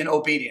am being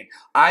obedient.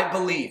 I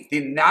believe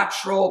the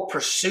natural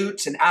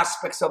pursuits and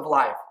aspects of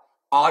life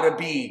ought to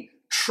be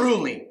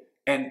truly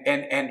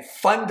and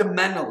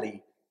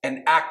fundamentally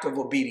an act of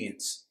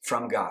obedience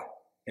from God.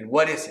 And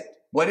what is it?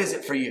 What is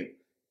it for you?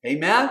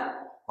 Amen?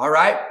 All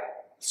right.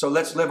 So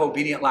let's live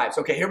obedient lives.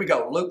 Okay, here we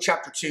go. Luke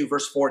chapter 2,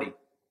 verse 40.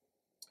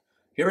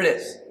 Here it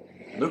is.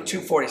 Luke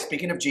 2:40,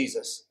 speaking of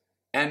Jesus.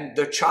 And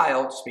the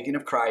child, speaking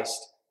of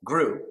Christ,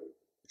 grew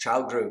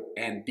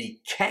and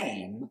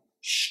became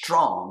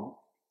strong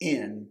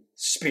in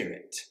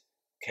spirit.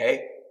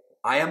 Okay?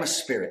 I am a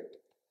spirit.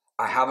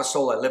 I have a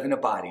soul. I live in a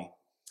body.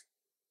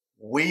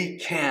 We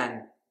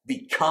can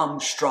become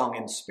strong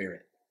in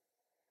spirit.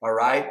 All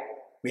right?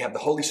 We have the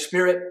Holy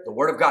Spirit, the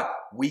Word of God.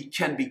 We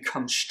can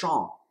become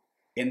strong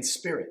in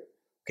spirit.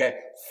 Okay?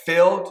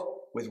 Filled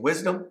with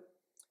wisdom,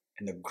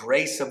 and the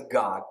grace of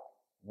God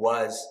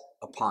was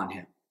upon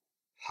him.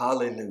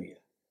 Hallelujah.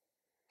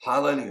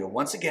 Hallelujah.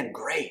 Once again,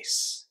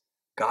 grace,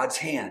 God's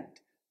hand,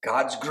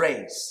 God's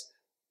grace,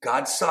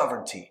 God's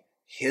sovereignty,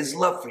 his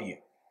love for you.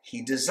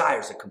 He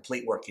desires a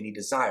complete work, and he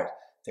desires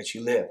that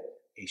you live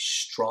a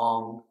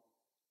strong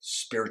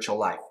spiritual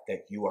life,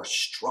 that you are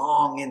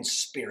strong in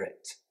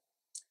spirit.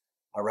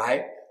 All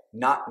right?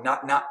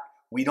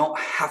 We don't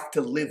have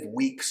to live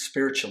weak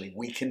spiritually.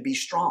 We can be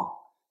strong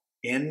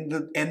in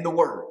the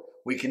word.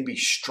 We can be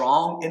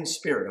strong in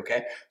spirit,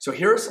 okay? So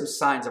here are some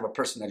signs of a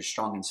person that is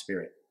strong in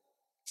spirit.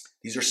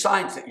 These are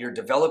signs that you're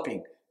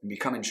developing and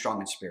becoming strong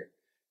in spirit.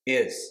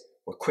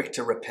 We're quick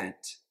to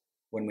repent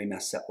when we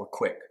mess up. We're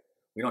quick.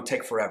 We don't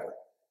take forever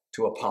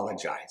to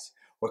apologize.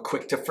 We're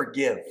quick to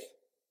forgive.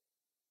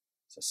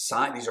 It's a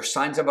sign. These are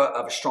signs of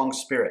a strong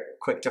spirit.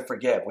 Quick to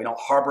forgive. We don't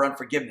harbor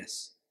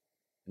unforgiveness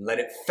and let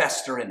it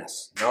fester in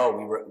us.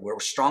 No, we're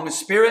strong in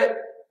spirit.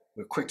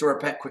 We're quick to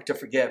repent, quick to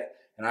forgive.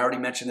 And I already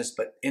mentioned this,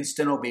 but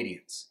instant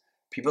obedience.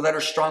 People that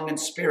are strong in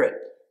spirit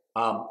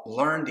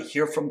learn to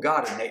hear from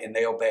God, and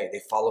they obey.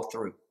 They follow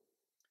through.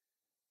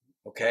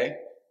 Okay?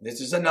 This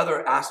is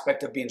another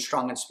aspect of being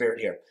strong in spirit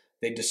here.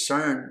 They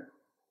discern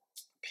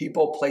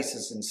people,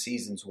 places, and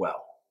seasons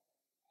well.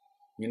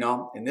 You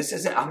know, and this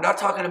isn't, I'm not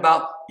talking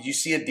about you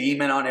see a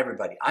demon on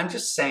everybody. I'm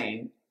just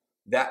saying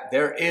that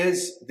there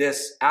is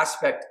this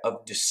aspect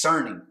of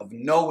discerning, of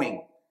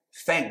knowing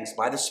things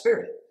by the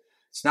Spirit.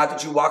 It's not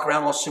that you walk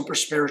around all super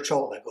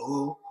spiritual, like,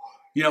 ooh,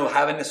 you know,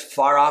 having this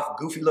far off,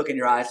 goofy look in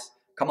your eyes.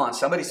 Come on,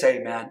 somebody say,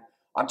 man.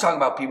 I'm talking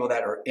about people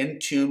that are in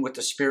tune with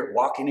the Spirit,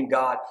 walking in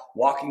God,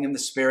 walking in the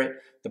Spirit.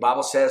 The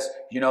Bible says,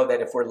 you know,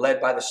 that if we're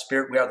led by the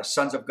Spirit, we are the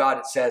sons of God.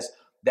 It says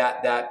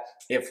that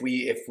if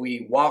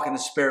we walk in the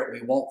Spirit,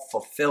 we won't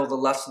fulfill the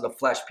lust of the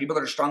flesh. People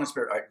that are strong in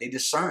spirit, they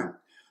discern.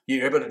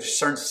 You're able to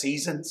discern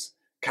seasons,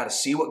 kind of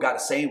see what God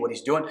is saying, what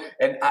he's doing.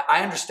 And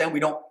I understand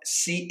we don't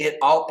see it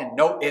all and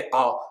know it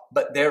all,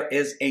 but there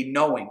is a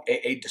knowing,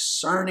 a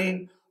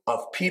discerning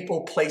of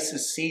people,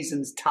 places,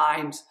 seasons,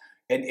 times,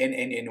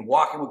 and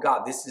walking with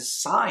God. This is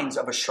signs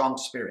of a strong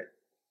spirit.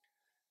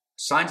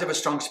 Signs of a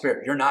strong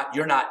spirit. You're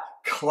not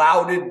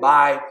clouded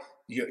by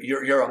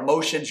your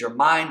emotions, your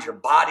mind, your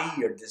body,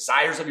 your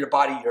desires of your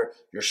body.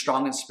 You're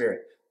strong in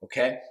spirit.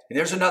 Okay? And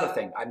there's another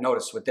thing I've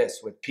noticed with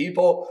this, with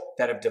people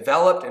that have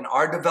developed and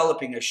are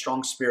developing a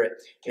strong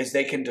spirit, is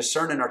they can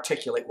discern and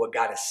articulate what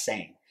God is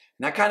saying.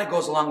 And that kind of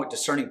goes along with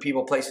discerning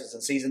people, places,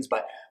 and seasons,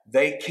 but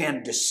they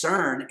can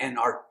discern and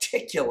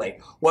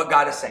articulate what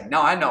God is saying.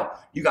 Now, I know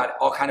you got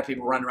all kind of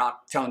people running around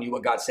telling you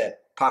what God said,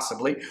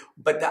 possibly,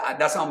 but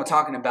that's not what I'm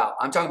talking about.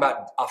 I'm talking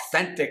about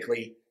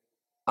authentically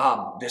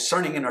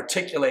discerning and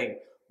articulating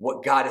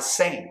what God is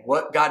saying,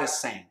 what God is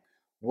saying.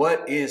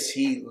 What is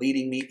he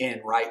leading me in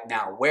right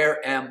now?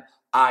 Where am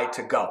I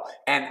to go?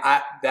 And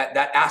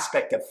that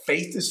aspect of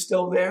faith is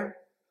still there.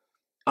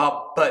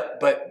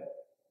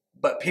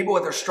 But people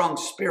with their strong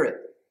spirit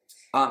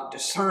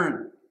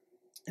discern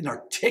and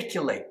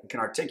can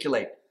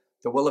articulate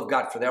the will of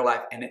God for their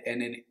life, and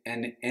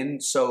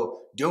in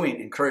so doing,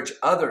 encourage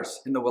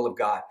others in the will of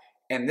God.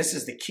 And this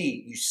is the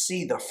key. You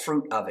see the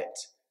fruit of it.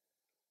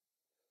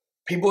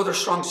 People with a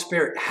strong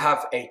spirit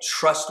have a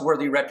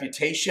trustworthy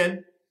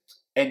reputation,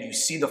 and you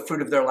see the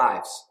fruit of their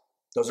lives.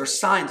 Those are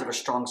signs of a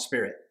strong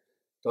spirit.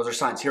 Those are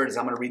signs. Here it is.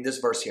 I'm going to read this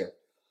verse here.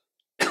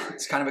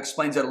 This kind of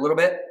explains it a little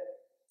bit.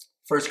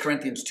 1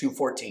 Corinthians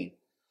 2:14.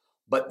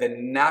 But the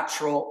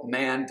natural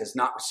man does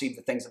not receive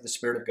the things of the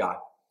Spirit of God,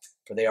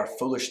 for they are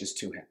foolishness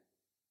to him.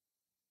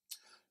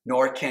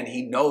 Nor can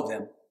he know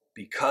them,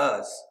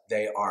 because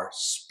they are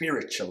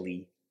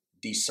spiritually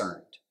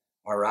discerned.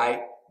 All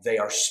right? They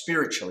are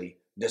spiritually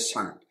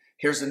discerned.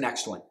 Here's the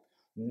next one.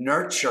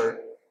 Nurture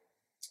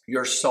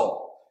your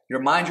soul, your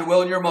mind, your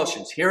will, and your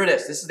emotions. Here it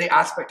is. This is the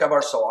aspect of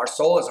our soul. Our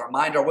soul is our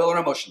mind, our will, and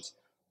our emotions.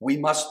 We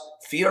must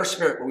feed our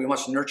spirit, but we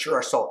must nurture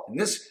our soul. And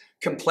this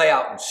can play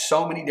out in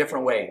so many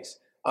different ways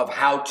of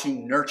how to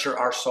nurture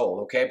our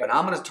soul, okay? But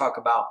I'm going to talk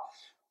about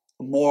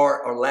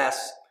more or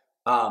less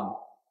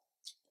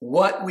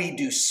what we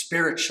do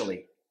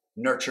spiritually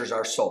nurtures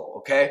our soul,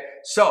 okay?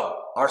 So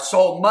our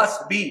soul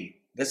must be,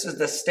 this is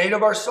the state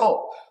of our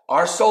soul.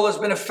 Our soul has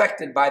been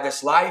affected by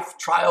this life,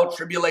 trial,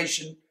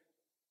 tribulation,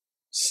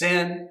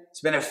 sin.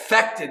 It's been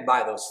affected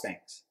by those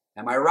things.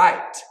 Am I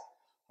right?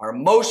 Our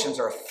emotions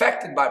are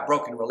affected by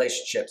broken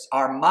relationships.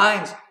 Our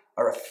minds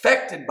are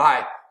affected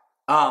by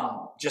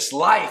just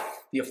life,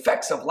 the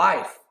effects of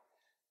life,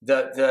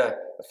 the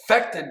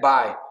affected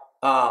by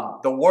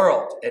the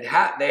world. They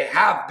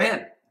have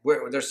been.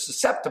 They're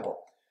susceptible.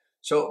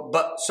 So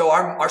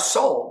our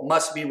soul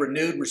must be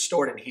renewed,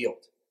 restored, and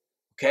healed.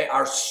 Okay,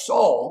 our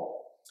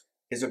soul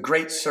is a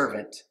great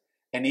servant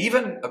and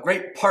even a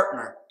great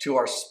partner to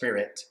our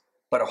spirit,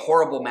 but a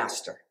horrible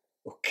master.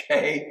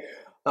 Okay,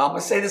 I'm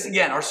going to say this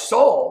again. Our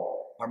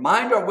soul, our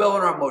mind, our will,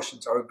 and our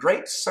emotions are a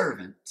great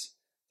servant.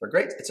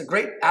 It's a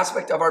great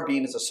aspect of our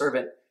being as a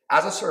servant,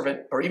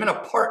 or even a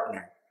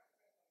partner,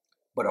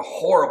 but a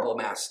horrible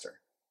master.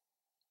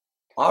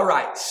 All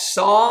right,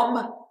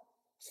 Psalm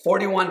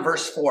 41,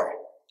 verse 4.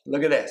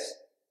 Look at this.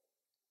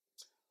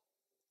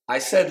 I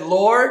said,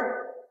 Lord,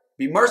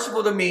 be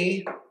merciful to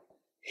me,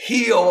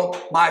 heal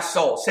my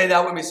soul. Say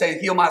that with me. Say,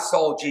 heal my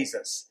soul,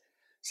 Jesus.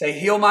 Say,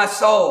 heal my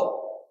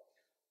soul.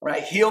 All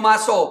right, heal my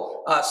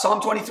soul.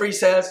 Psalm 23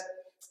 says,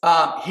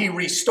 he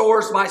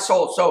restores my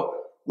soul. So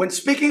when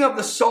speaking of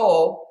the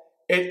soul,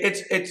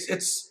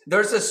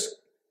 there's this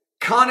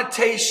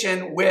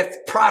connotation with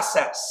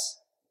process.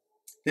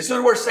 This is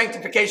where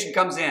sanctification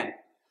comes in.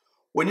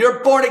 When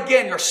you're born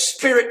again, your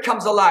spirit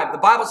comes alive. The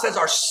Bible says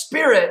our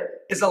spirit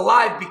is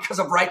alive because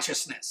of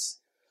righteousness.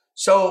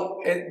 So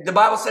the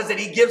Bible says that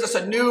he gives us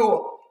a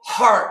new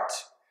heart,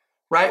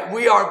 right?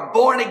 We are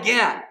born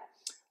again.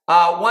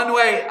 One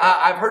way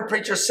I've heard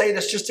preachers say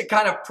this just to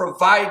kind of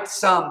provide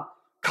some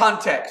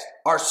context.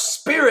 Our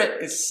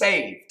spirit is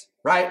saved,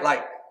 right?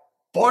 Like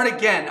born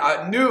again,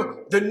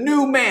 the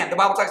new man. The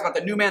Bible talks about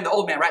the new man, the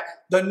old man, right?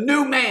 The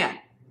new man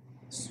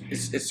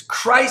is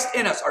Christ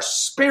in us. Our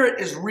spirit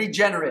is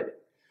regenerated.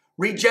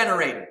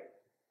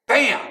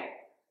 Bam!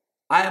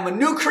 I am a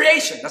new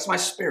creation. That's my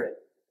spirit.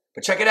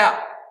 But check it out.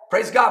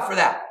 Praise God for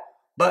that.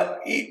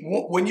 But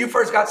when you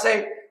first got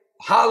saved,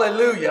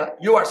 hallelujah,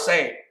 you are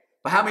saved.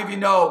 But how many of you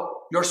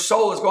know your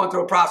soul is going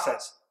through a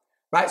process,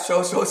 right?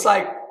 So it's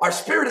like our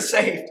spirit is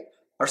saved,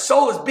 our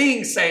soul is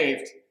being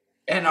saved,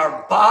 and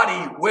our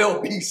body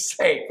will be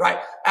saved, right?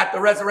 At the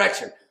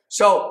resurrection.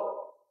 So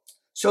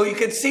you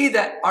can see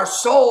that our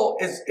soul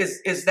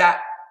is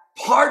that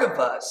part of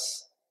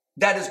us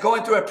that is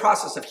going through a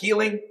process of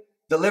healing,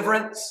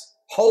 deliverance,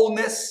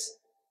 wholeness,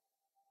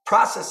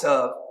 process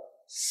of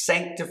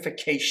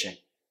sanctification. It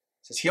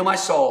says, heal my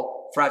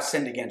soul, for I've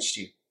sinned against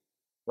you,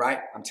 right?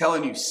 I'm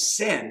telling you,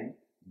 sin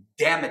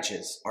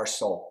damages our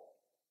soul.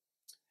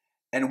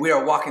 And we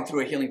are walking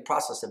through a healing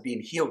process of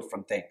being healed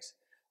from things,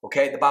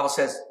 okay? The Bible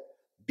says,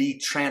 be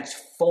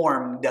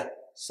transformed.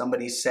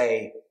 Somebody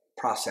say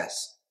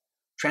process.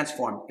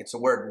 Transformed, it's a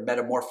word,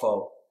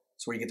 metamorpho.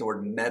 It's where you get the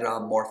word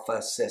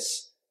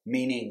metamorphosis,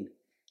 meaning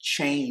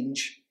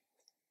change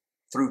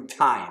through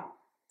time.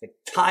 The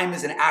time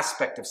is an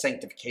aspect of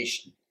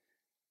sanctification.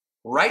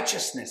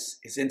 Righteousness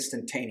is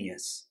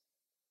instantaneous,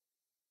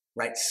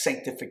 right?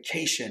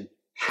 Sanctification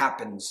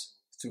happens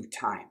through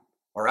time,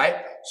 all right?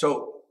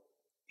 So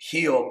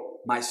heal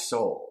my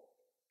soul.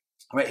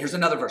 All right, here's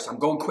another verse. I'm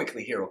going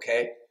quickly here,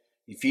 okay?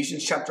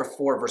 Ephesians chapter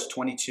 4, verse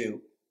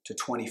 22 to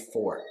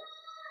 24.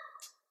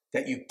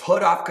 That you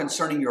put off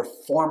concerning your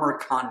former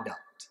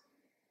conduct,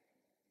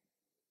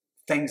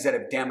 things that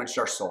have damaged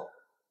our soul.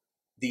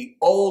 The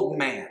old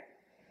man,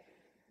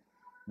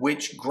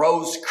 which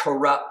grows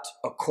corrupt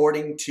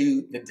according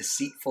to the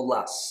deceitful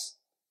lusts.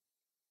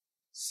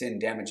 Sin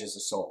damages the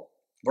soul.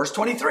 Verse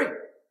 23,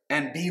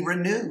 and be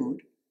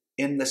renewed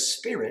in the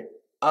spirit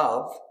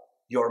of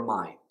your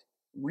mind.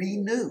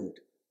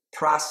 Renewed,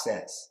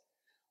 process.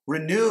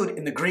 Renewed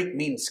in the Greek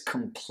means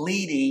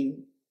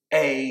completing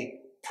a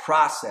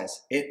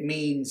process. It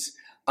means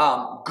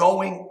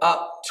going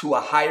up to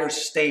a higher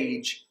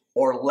stage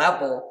or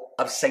level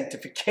of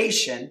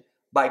sanctification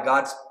by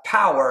God's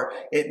power.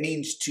 It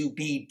means to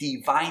be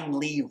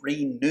divinely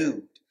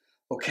renewed.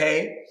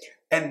 Okay?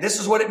 And this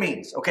is what it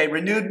means. Okay,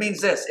 renewed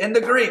means this. In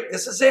the Greek,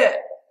 this is it.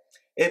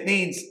 It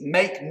means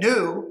make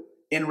new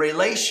in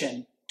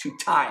relation to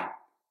time.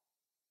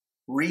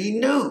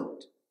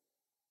 Renewed.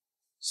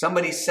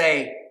 Somebody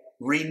say,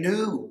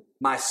 renew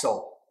my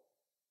soul.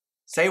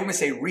 Say with me,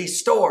 say,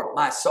 restore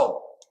my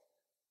soul.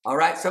 All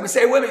right? Somebody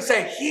say with me,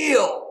 say,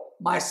 heal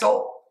my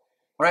soul.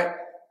 All right?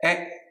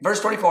 And verse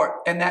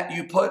 24, and that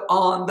you put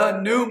on the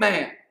new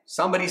man.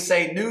 Somebody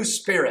say, new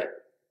spirit.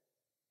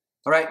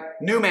 All right?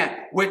 New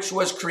man, which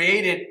was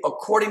created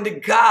according to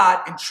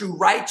God in true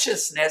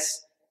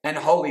righteousness and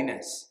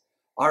holiness.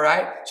 All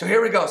right? So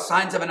here we go.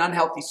 Signs of an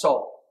unhealthy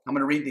soul. I'm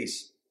going to read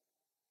these.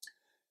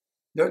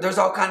 There's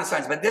all kinds of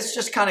signs, but this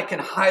just kind of can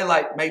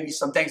highlight maybe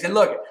some things. And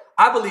look,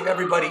 I believe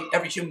everybody,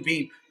 every human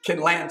being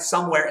can land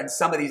somewhere in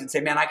some of these and say,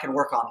 man, I can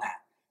work on that.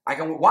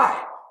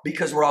 Why?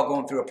 Because we're all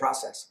going through a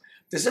process.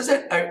 This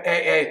isn't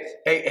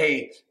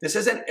this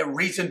isn't a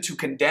reason to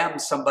condemn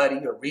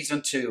somebody or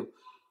reason to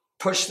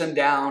push them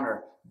down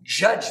or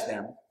judge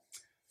them.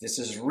 This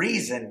is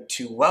reason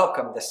to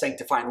welcome the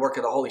sanctifying work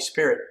of the Holy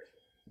Spirit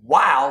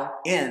while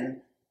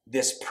in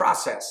this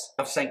process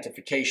of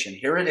sanctification.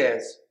 Here it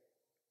is.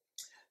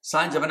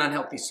 Signs of an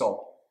unhealthy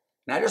soul.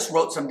 And I just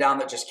wrote some down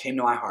that just came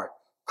to my heart.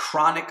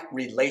 Chronic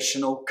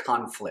relational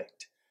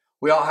conflict.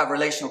 We all have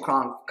relational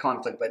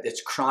conflict, but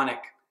it's chronic.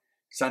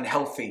 It's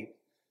unhealthy.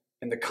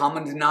 And the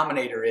common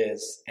denominator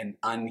is an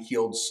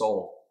unhealed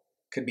soul.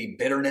 Could be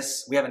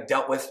bitterness we haven't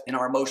dealt with in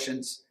our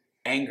emotions,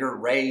 anger,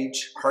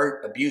 rage,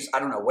 hurt, abuse, I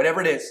don't know, whatever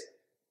it is.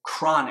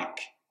 Chronic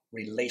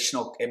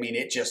relational,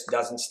 it just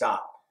doesn't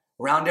stop.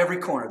 Around every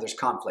corner there's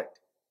conflict.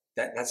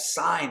 That's a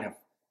sign of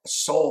a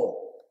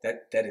soul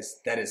that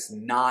is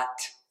not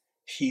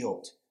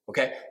healed.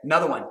 Okay?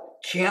 Another one,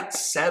 can't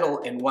settle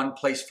in one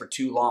place for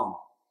too long.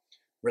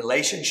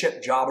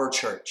 Relationship, job, or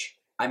church.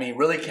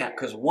 Really can't,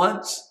 because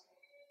once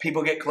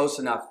people get close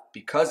enough,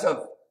 because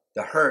of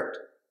the hurt,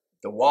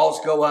 the walls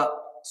go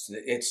up.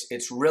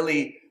 It's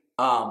really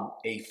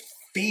a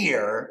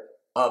fear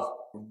of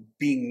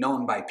being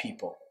known by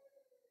people.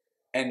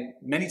 And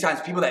many times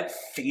people that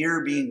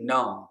fear being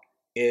known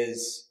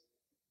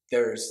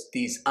there's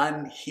these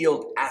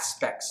unhealed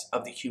aspects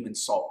of the human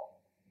soul.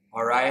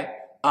 All right?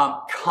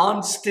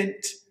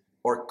 Constant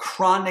or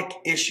chronic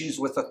issues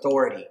with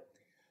authority.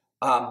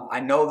 I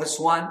know this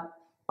one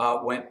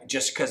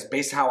because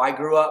based on how I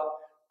grew up,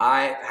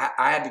 I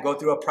had to go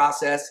through a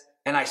process,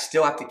 and I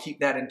still have to keep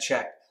that in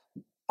check,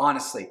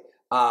 honestly,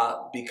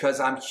 because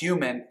I'm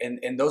human,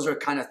 and those are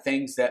kind of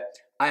things that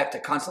I have to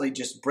constantly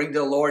just bring to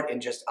the Lord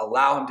and just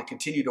allow Him to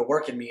continue to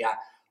work in me.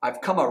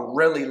 I've come a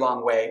really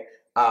long way,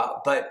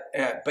 but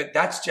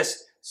that's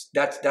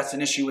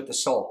an issue with the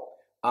soul.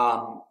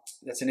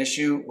 That's an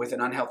issue with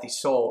an unhealthy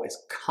soul, is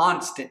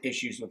constant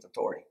issues with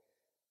authority.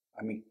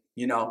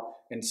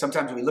 And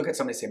sometimes we look at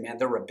somebody and say, man,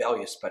 they're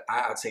rebellious. But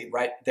I would say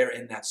right there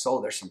in that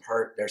soul, there's some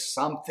hurt. There's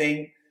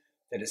something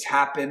that has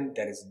happened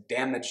that has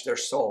damaged their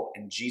soul.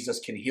 And Jesus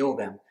can heal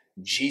them.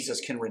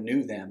 Jesus can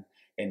renew them.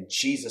 And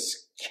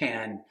Jesus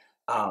can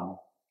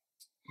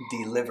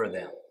deliver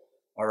them.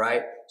 All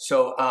right?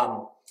 So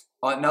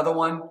another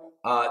one,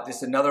 this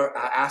is another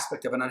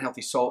aspect of an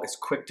unhealthy soul. It's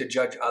quick to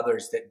judge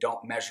others that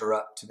don't measure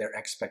up to their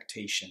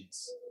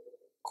expectations.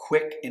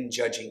 Quick in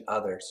judging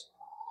others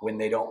when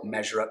they don't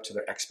measure up to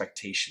their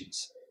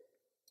expectations.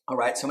 All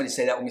right, somebody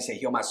say that when we say,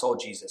 heal my soul,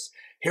 Jesus.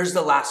 Here's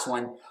the last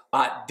one,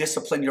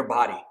 discipline your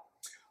body.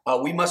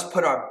 We must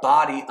put our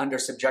body under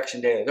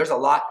subjection daily. There's a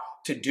lot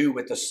to do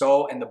with the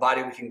soul and the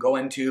body we can go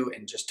into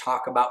and just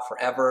talk about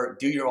forever.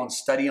 Do your own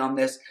study on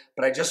this.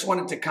 But I just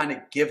wanted to kind of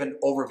give an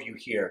overview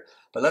here.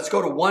 But let's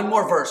go to one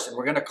more verse, and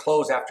we're going to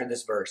close after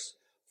this verse.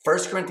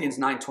 1 Corinthians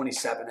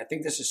 9:27. I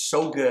think this is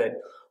so good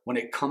when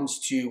it comes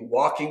to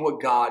walking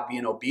with God,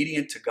 being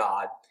obedient to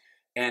God,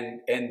 and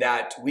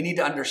that we need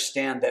to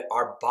understand that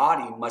our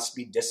body must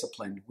be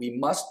disciplined. We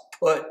must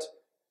put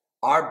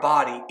our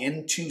body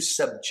into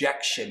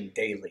subjection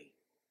daily.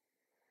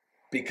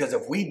 Because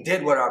if we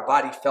did what our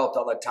body felt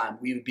all the time,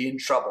 we would be in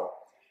trouble.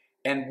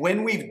 And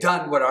when we've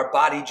done what our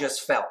body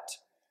just felt,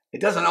 it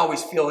doesn't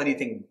always feel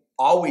anything,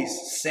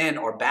 always sin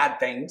or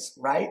bad things,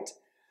 right?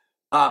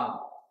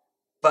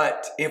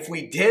 But if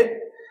we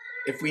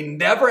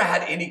never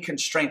had any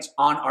constraints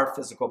on our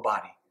physical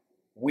body,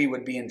 we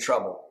would be in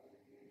trouble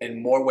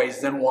in more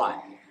ways than one.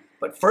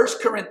 But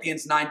 1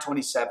 Corinthians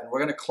 9:27, we're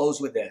going to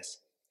close with this.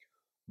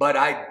 But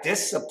I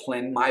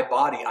discipline my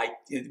body.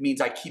 It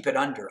means I keep it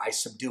under, I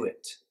subdue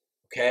it.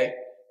 Okay,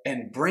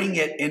 and bring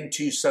it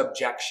into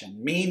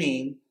subjection,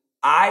 meaning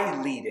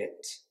I lead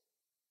it,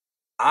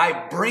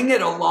 I bring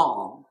it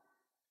along,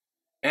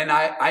 and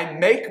I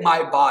make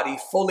my body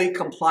fully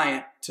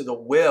compliant to the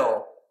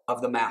will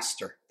of the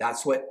master.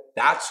 That's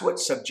what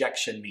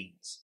subjection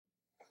means.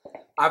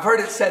 I've heard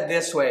it said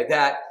this way,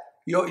 that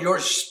your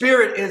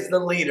spirit is the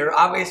leader,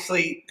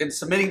 obviously in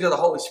submitting to the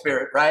Holy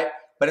Spirit, right?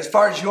 But as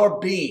far as your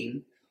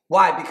being,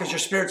 why? Because your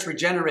spirit's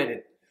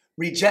regenerated,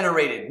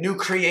 new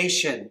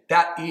creation,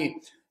 that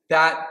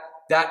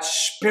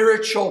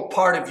spiritual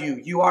part of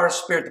you. You are a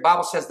spirit. The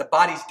Bible says the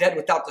body's dead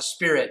without the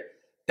spirit.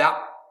 That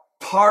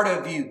part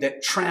of you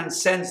that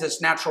transcends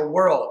this natural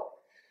world.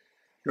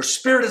 Your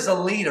spirit is a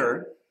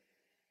leader.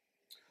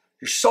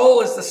 Your soul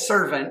is the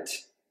servant.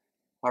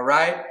 All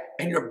right?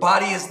 And your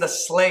body is the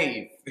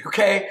slave.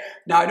 Okay?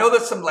 Now, I know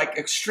that's some like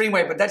extreme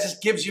way, but that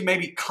just gives you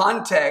maybe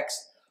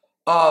context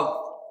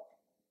of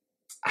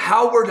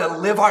how we're to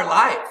live our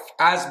life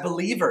as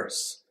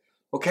believers,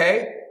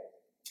 okay?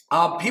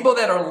 People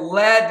that are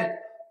led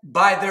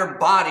by their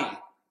body,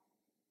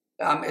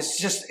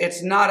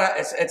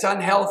 it's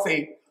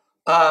unhealthy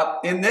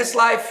in this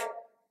life,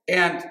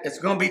 and it's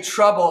going to be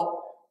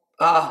trouble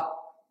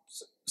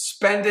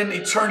spending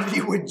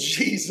eternity with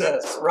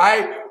Jesus,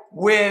 right?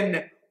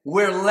 When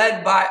we're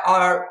led by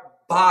our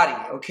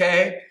body,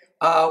 okay?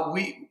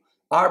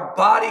 Our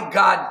body,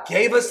 God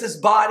gave us this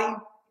body.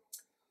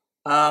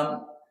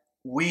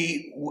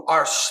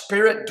 Our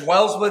spirit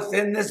dwells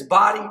within this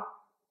body,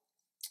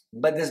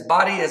 but this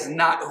body is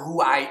not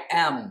who I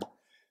am.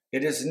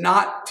 It is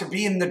not to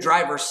be in the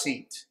driver's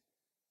seat.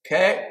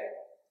 Okay?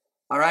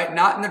 All right?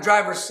 Not in the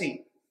driver's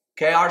seat.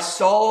 Okay? Our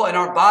soul and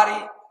our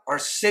body are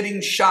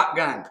sitting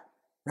shotgun,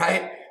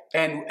 right?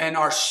 And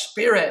our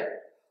spirit,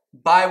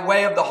 by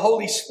way of the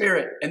Holy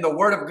Spirit and the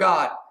Word of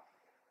God,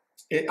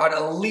 it ought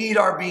to lead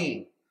our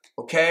being.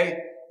 Okay?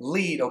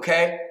 Lead,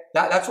 okay?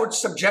 That's what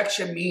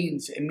subjection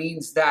means. It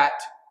means that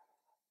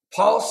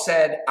Paul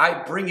said,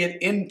 I bring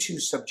it into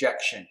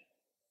subjection.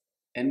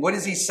 And what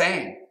is he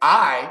saying?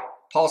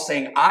 Paul's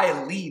saying,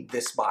 I lead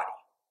this body.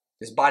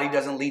 This body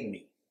doesn't lead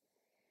me.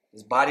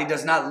 This body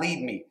does not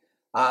lead me.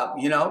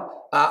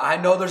 I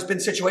know there's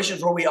been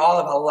situations where we all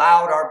have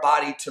allowed our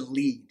body to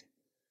lead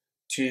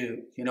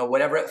to,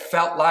 whatever it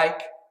felt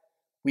like,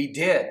 we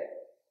did.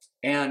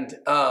 And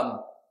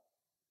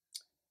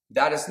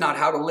that is not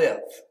how to live.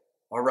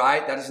 All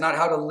right? That is not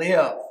how to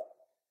live.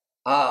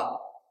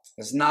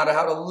 It's not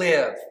how to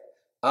live.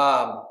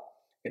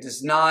 It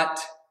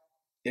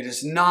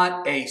is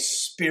not a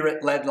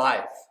spirit-led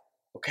life.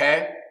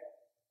 Okay?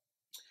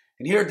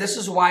 And here, this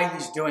is why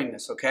he's doing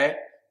this, okay?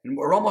 And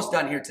we're almost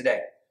done here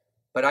today.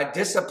 But I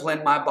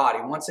discipline my body.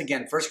 Once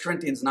again, 1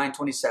 Corinthians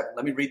 9:27.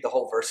 Let me read the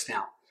whole verse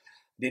now.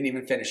 Didn't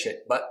even finish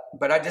it.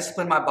 But I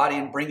discipline my body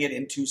and bring it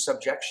into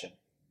subjection.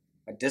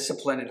 I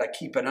discipline it. I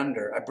keep it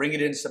under. I bring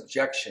it in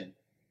subjection.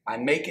 I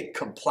make it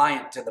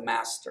compliant to the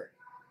master.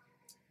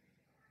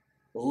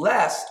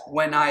 Lest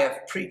when I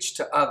have preached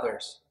to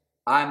others,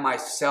 I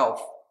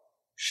myself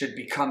should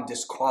become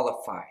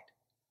disqualified.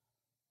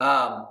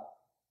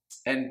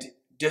 And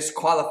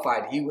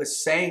disqualified. He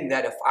was saying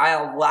that if I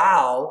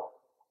allow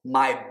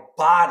my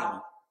body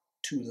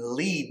to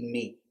lead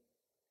me,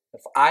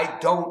 if I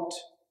don't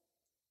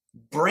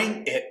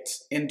bring it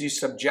into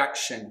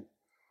subjection,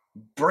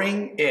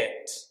 bring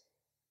it,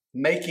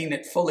 making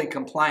it fully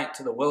compliant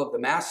to the will of the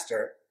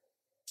master,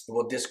 it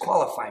will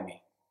disqualify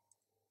me.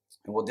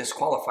 It will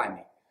disqualify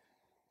me.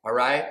 All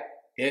right?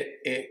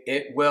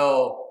 It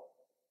will,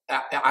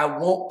 I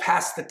won't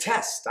pass the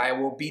test. I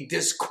will be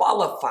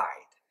disqualified.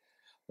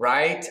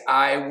 Right?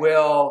 I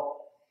will,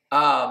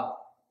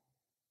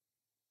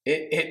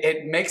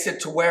 it makes it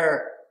to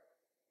where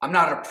I'm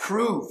not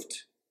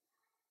approved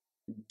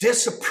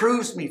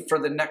disapproves me for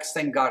the next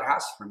thing God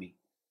has for me,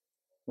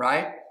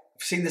 right?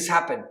 I've seen this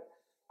happen.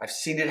 I've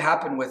seen it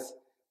happen with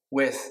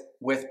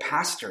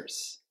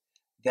pastors,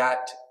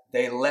 that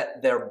they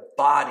let their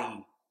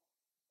body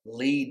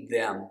lead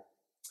them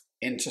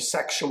into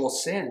sexual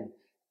sin,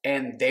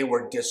 and they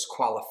were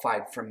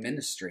disqualified from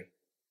ministry.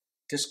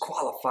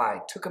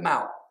 Disqualified, took them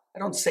out. I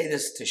don't say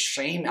this to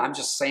shame. I'm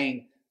just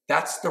saying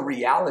that's the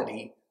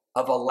reality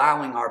of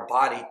allowing our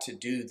body to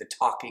do the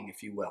talking,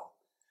 if you will,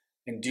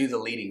 and do the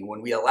leading.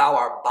 When we allow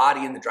our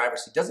body in the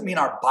driver's seat, doesn't mean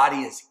our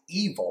body is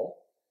evil.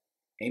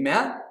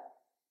 Amen?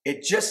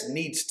 It just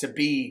needs to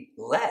be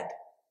led,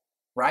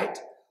 right?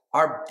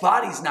 Our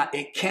body's not,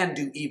 it can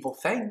do evil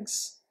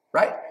things,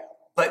 right?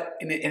 But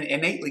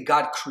innately,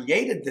 God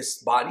created this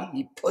body.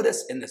 He put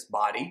us in this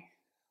body.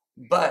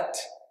 But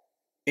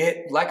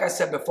it, like I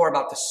said before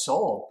about the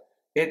soul,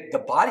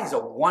 the body's a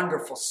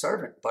wonderful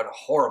servant, but a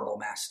horrible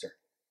master.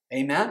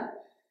 Amen?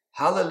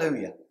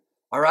 Hallelujah.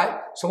 All right?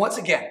 So once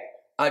again,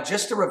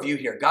 just to review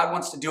here, God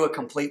wants to do a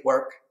complete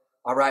work.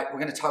 All right? We're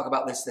going to talk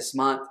about this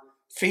month.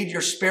 Feed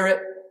your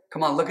spirit.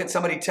 Come on, look at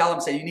somebody, tell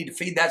them, say, you need to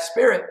feed that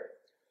spirit.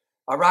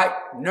 All right?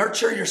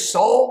 Nurture your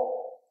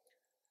soul.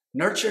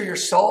 Nurture your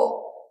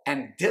soul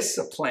and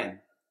discipline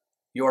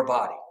your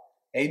body.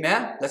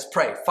 Amen? Let's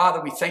pray.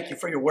 Father, we thank you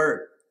for your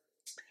word.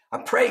 I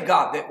pray,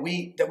 God, that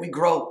we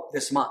grow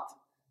this month,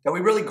 that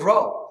we really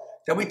grow,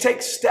 that we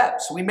take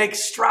steps, we make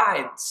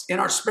strides in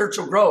our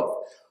spiritual growth.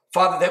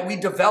 Father, that we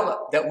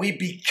develop, that we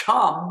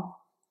become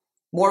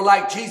more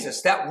like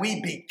Jesus, that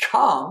we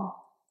become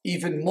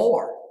even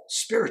more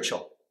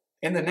spiritual.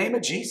 In the name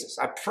of Jesus,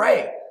 I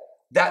pray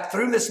that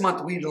through this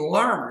month we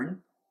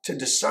learn to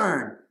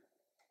discern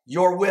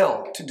your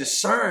will, to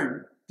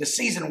discern the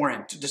season we're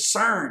in, to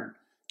discern,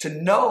 to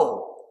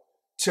know,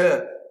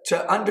 to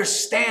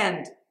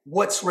understand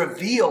what's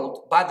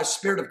revealed by the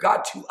Spirit of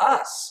God to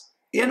us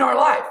in our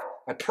life.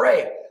 I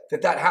pray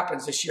that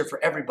happens this year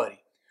for everybody.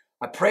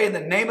 I pray in the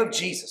name of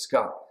Jesus,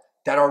 God,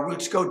 that our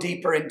roots go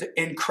deeper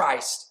in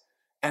Christ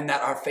and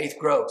that our faith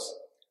grows.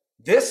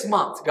 This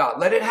month, God,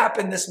 let it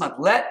happen this month.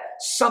 Let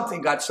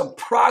something, God, some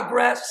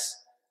progress,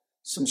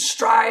 some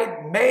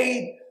stride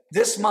made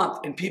this month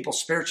in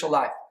people's spiritual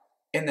life.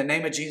 In the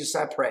name of Jesus,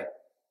 I pray.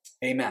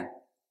 Amen.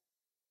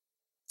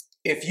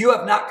 If you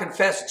have not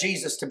confessed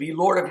Jesus to be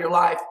Lord of your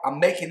life, I'm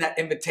making that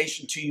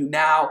invitation to you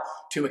now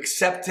to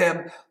accept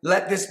him.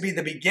 Let this be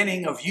the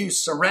beginning of you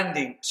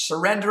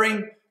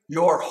surrendering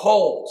your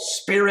whole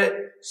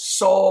spirit,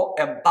 soul,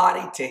 and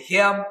body to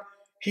him.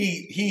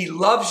 He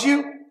loves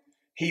you.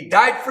 He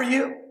died for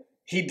you.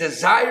 He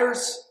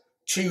desires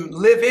to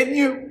live in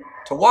you,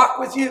 to walk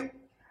with you,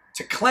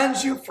 to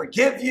cleanse you,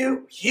 forgive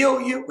you,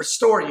 heal you,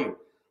 restore you.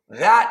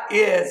 That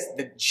is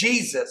the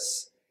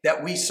Jesus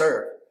that we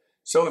serve.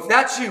 So if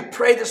that's you,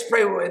 pray this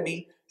prayer with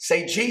me.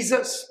 Say,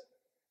 Jesus,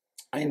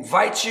 I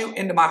invite you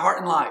into my heart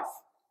and life.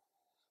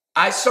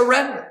 I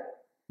surrender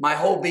my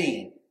whole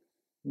being,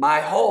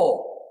 my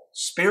whole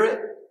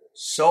spirit,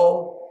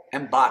 soul,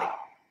 and body.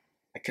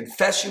 I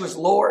confess you as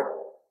Lord.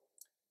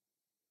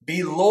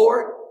 Be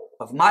Lord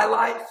of my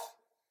life.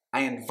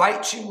 I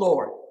invite you,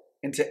 Lord,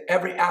 into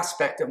every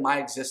aspect of my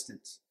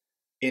existence.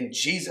 In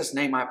Jesus'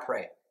 name I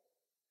pray.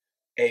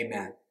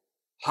 Amen.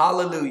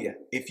 Hallelujah.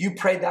 If you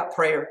prayed that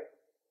prayer,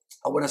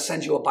 I want to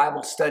send you a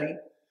Bible study.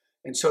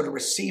 And so to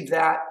receive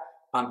that,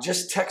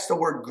 just text the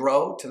word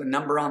GROW to the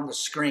number on the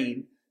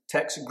screen.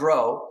 Text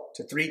GROW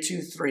to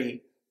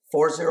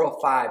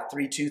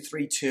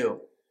 323-405-3232.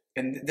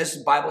 And this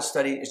Bible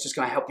study is just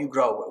going to help you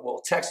grow.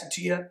 We'll text it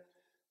to you.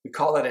 We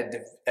call it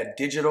a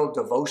digital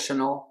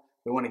devotional.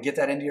 We want to get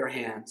that into your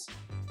hands.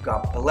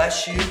 God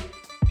bless you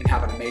and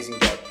have an amazing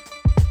day.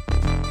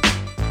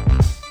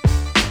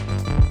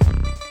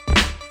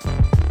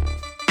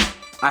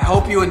 I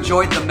hope you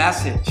enjoyed the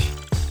message.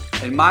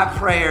 And my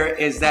prayer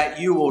is that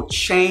you will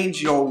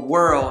change your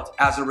world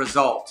as a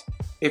result.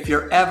 If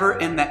you're ever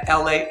in the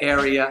LA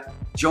area,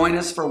 join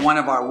us for one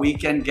of our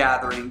weekend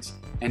gatherings.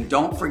 And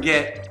don't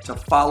forget to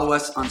follow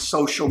us on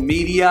social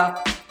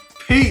media.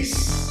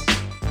 Peace.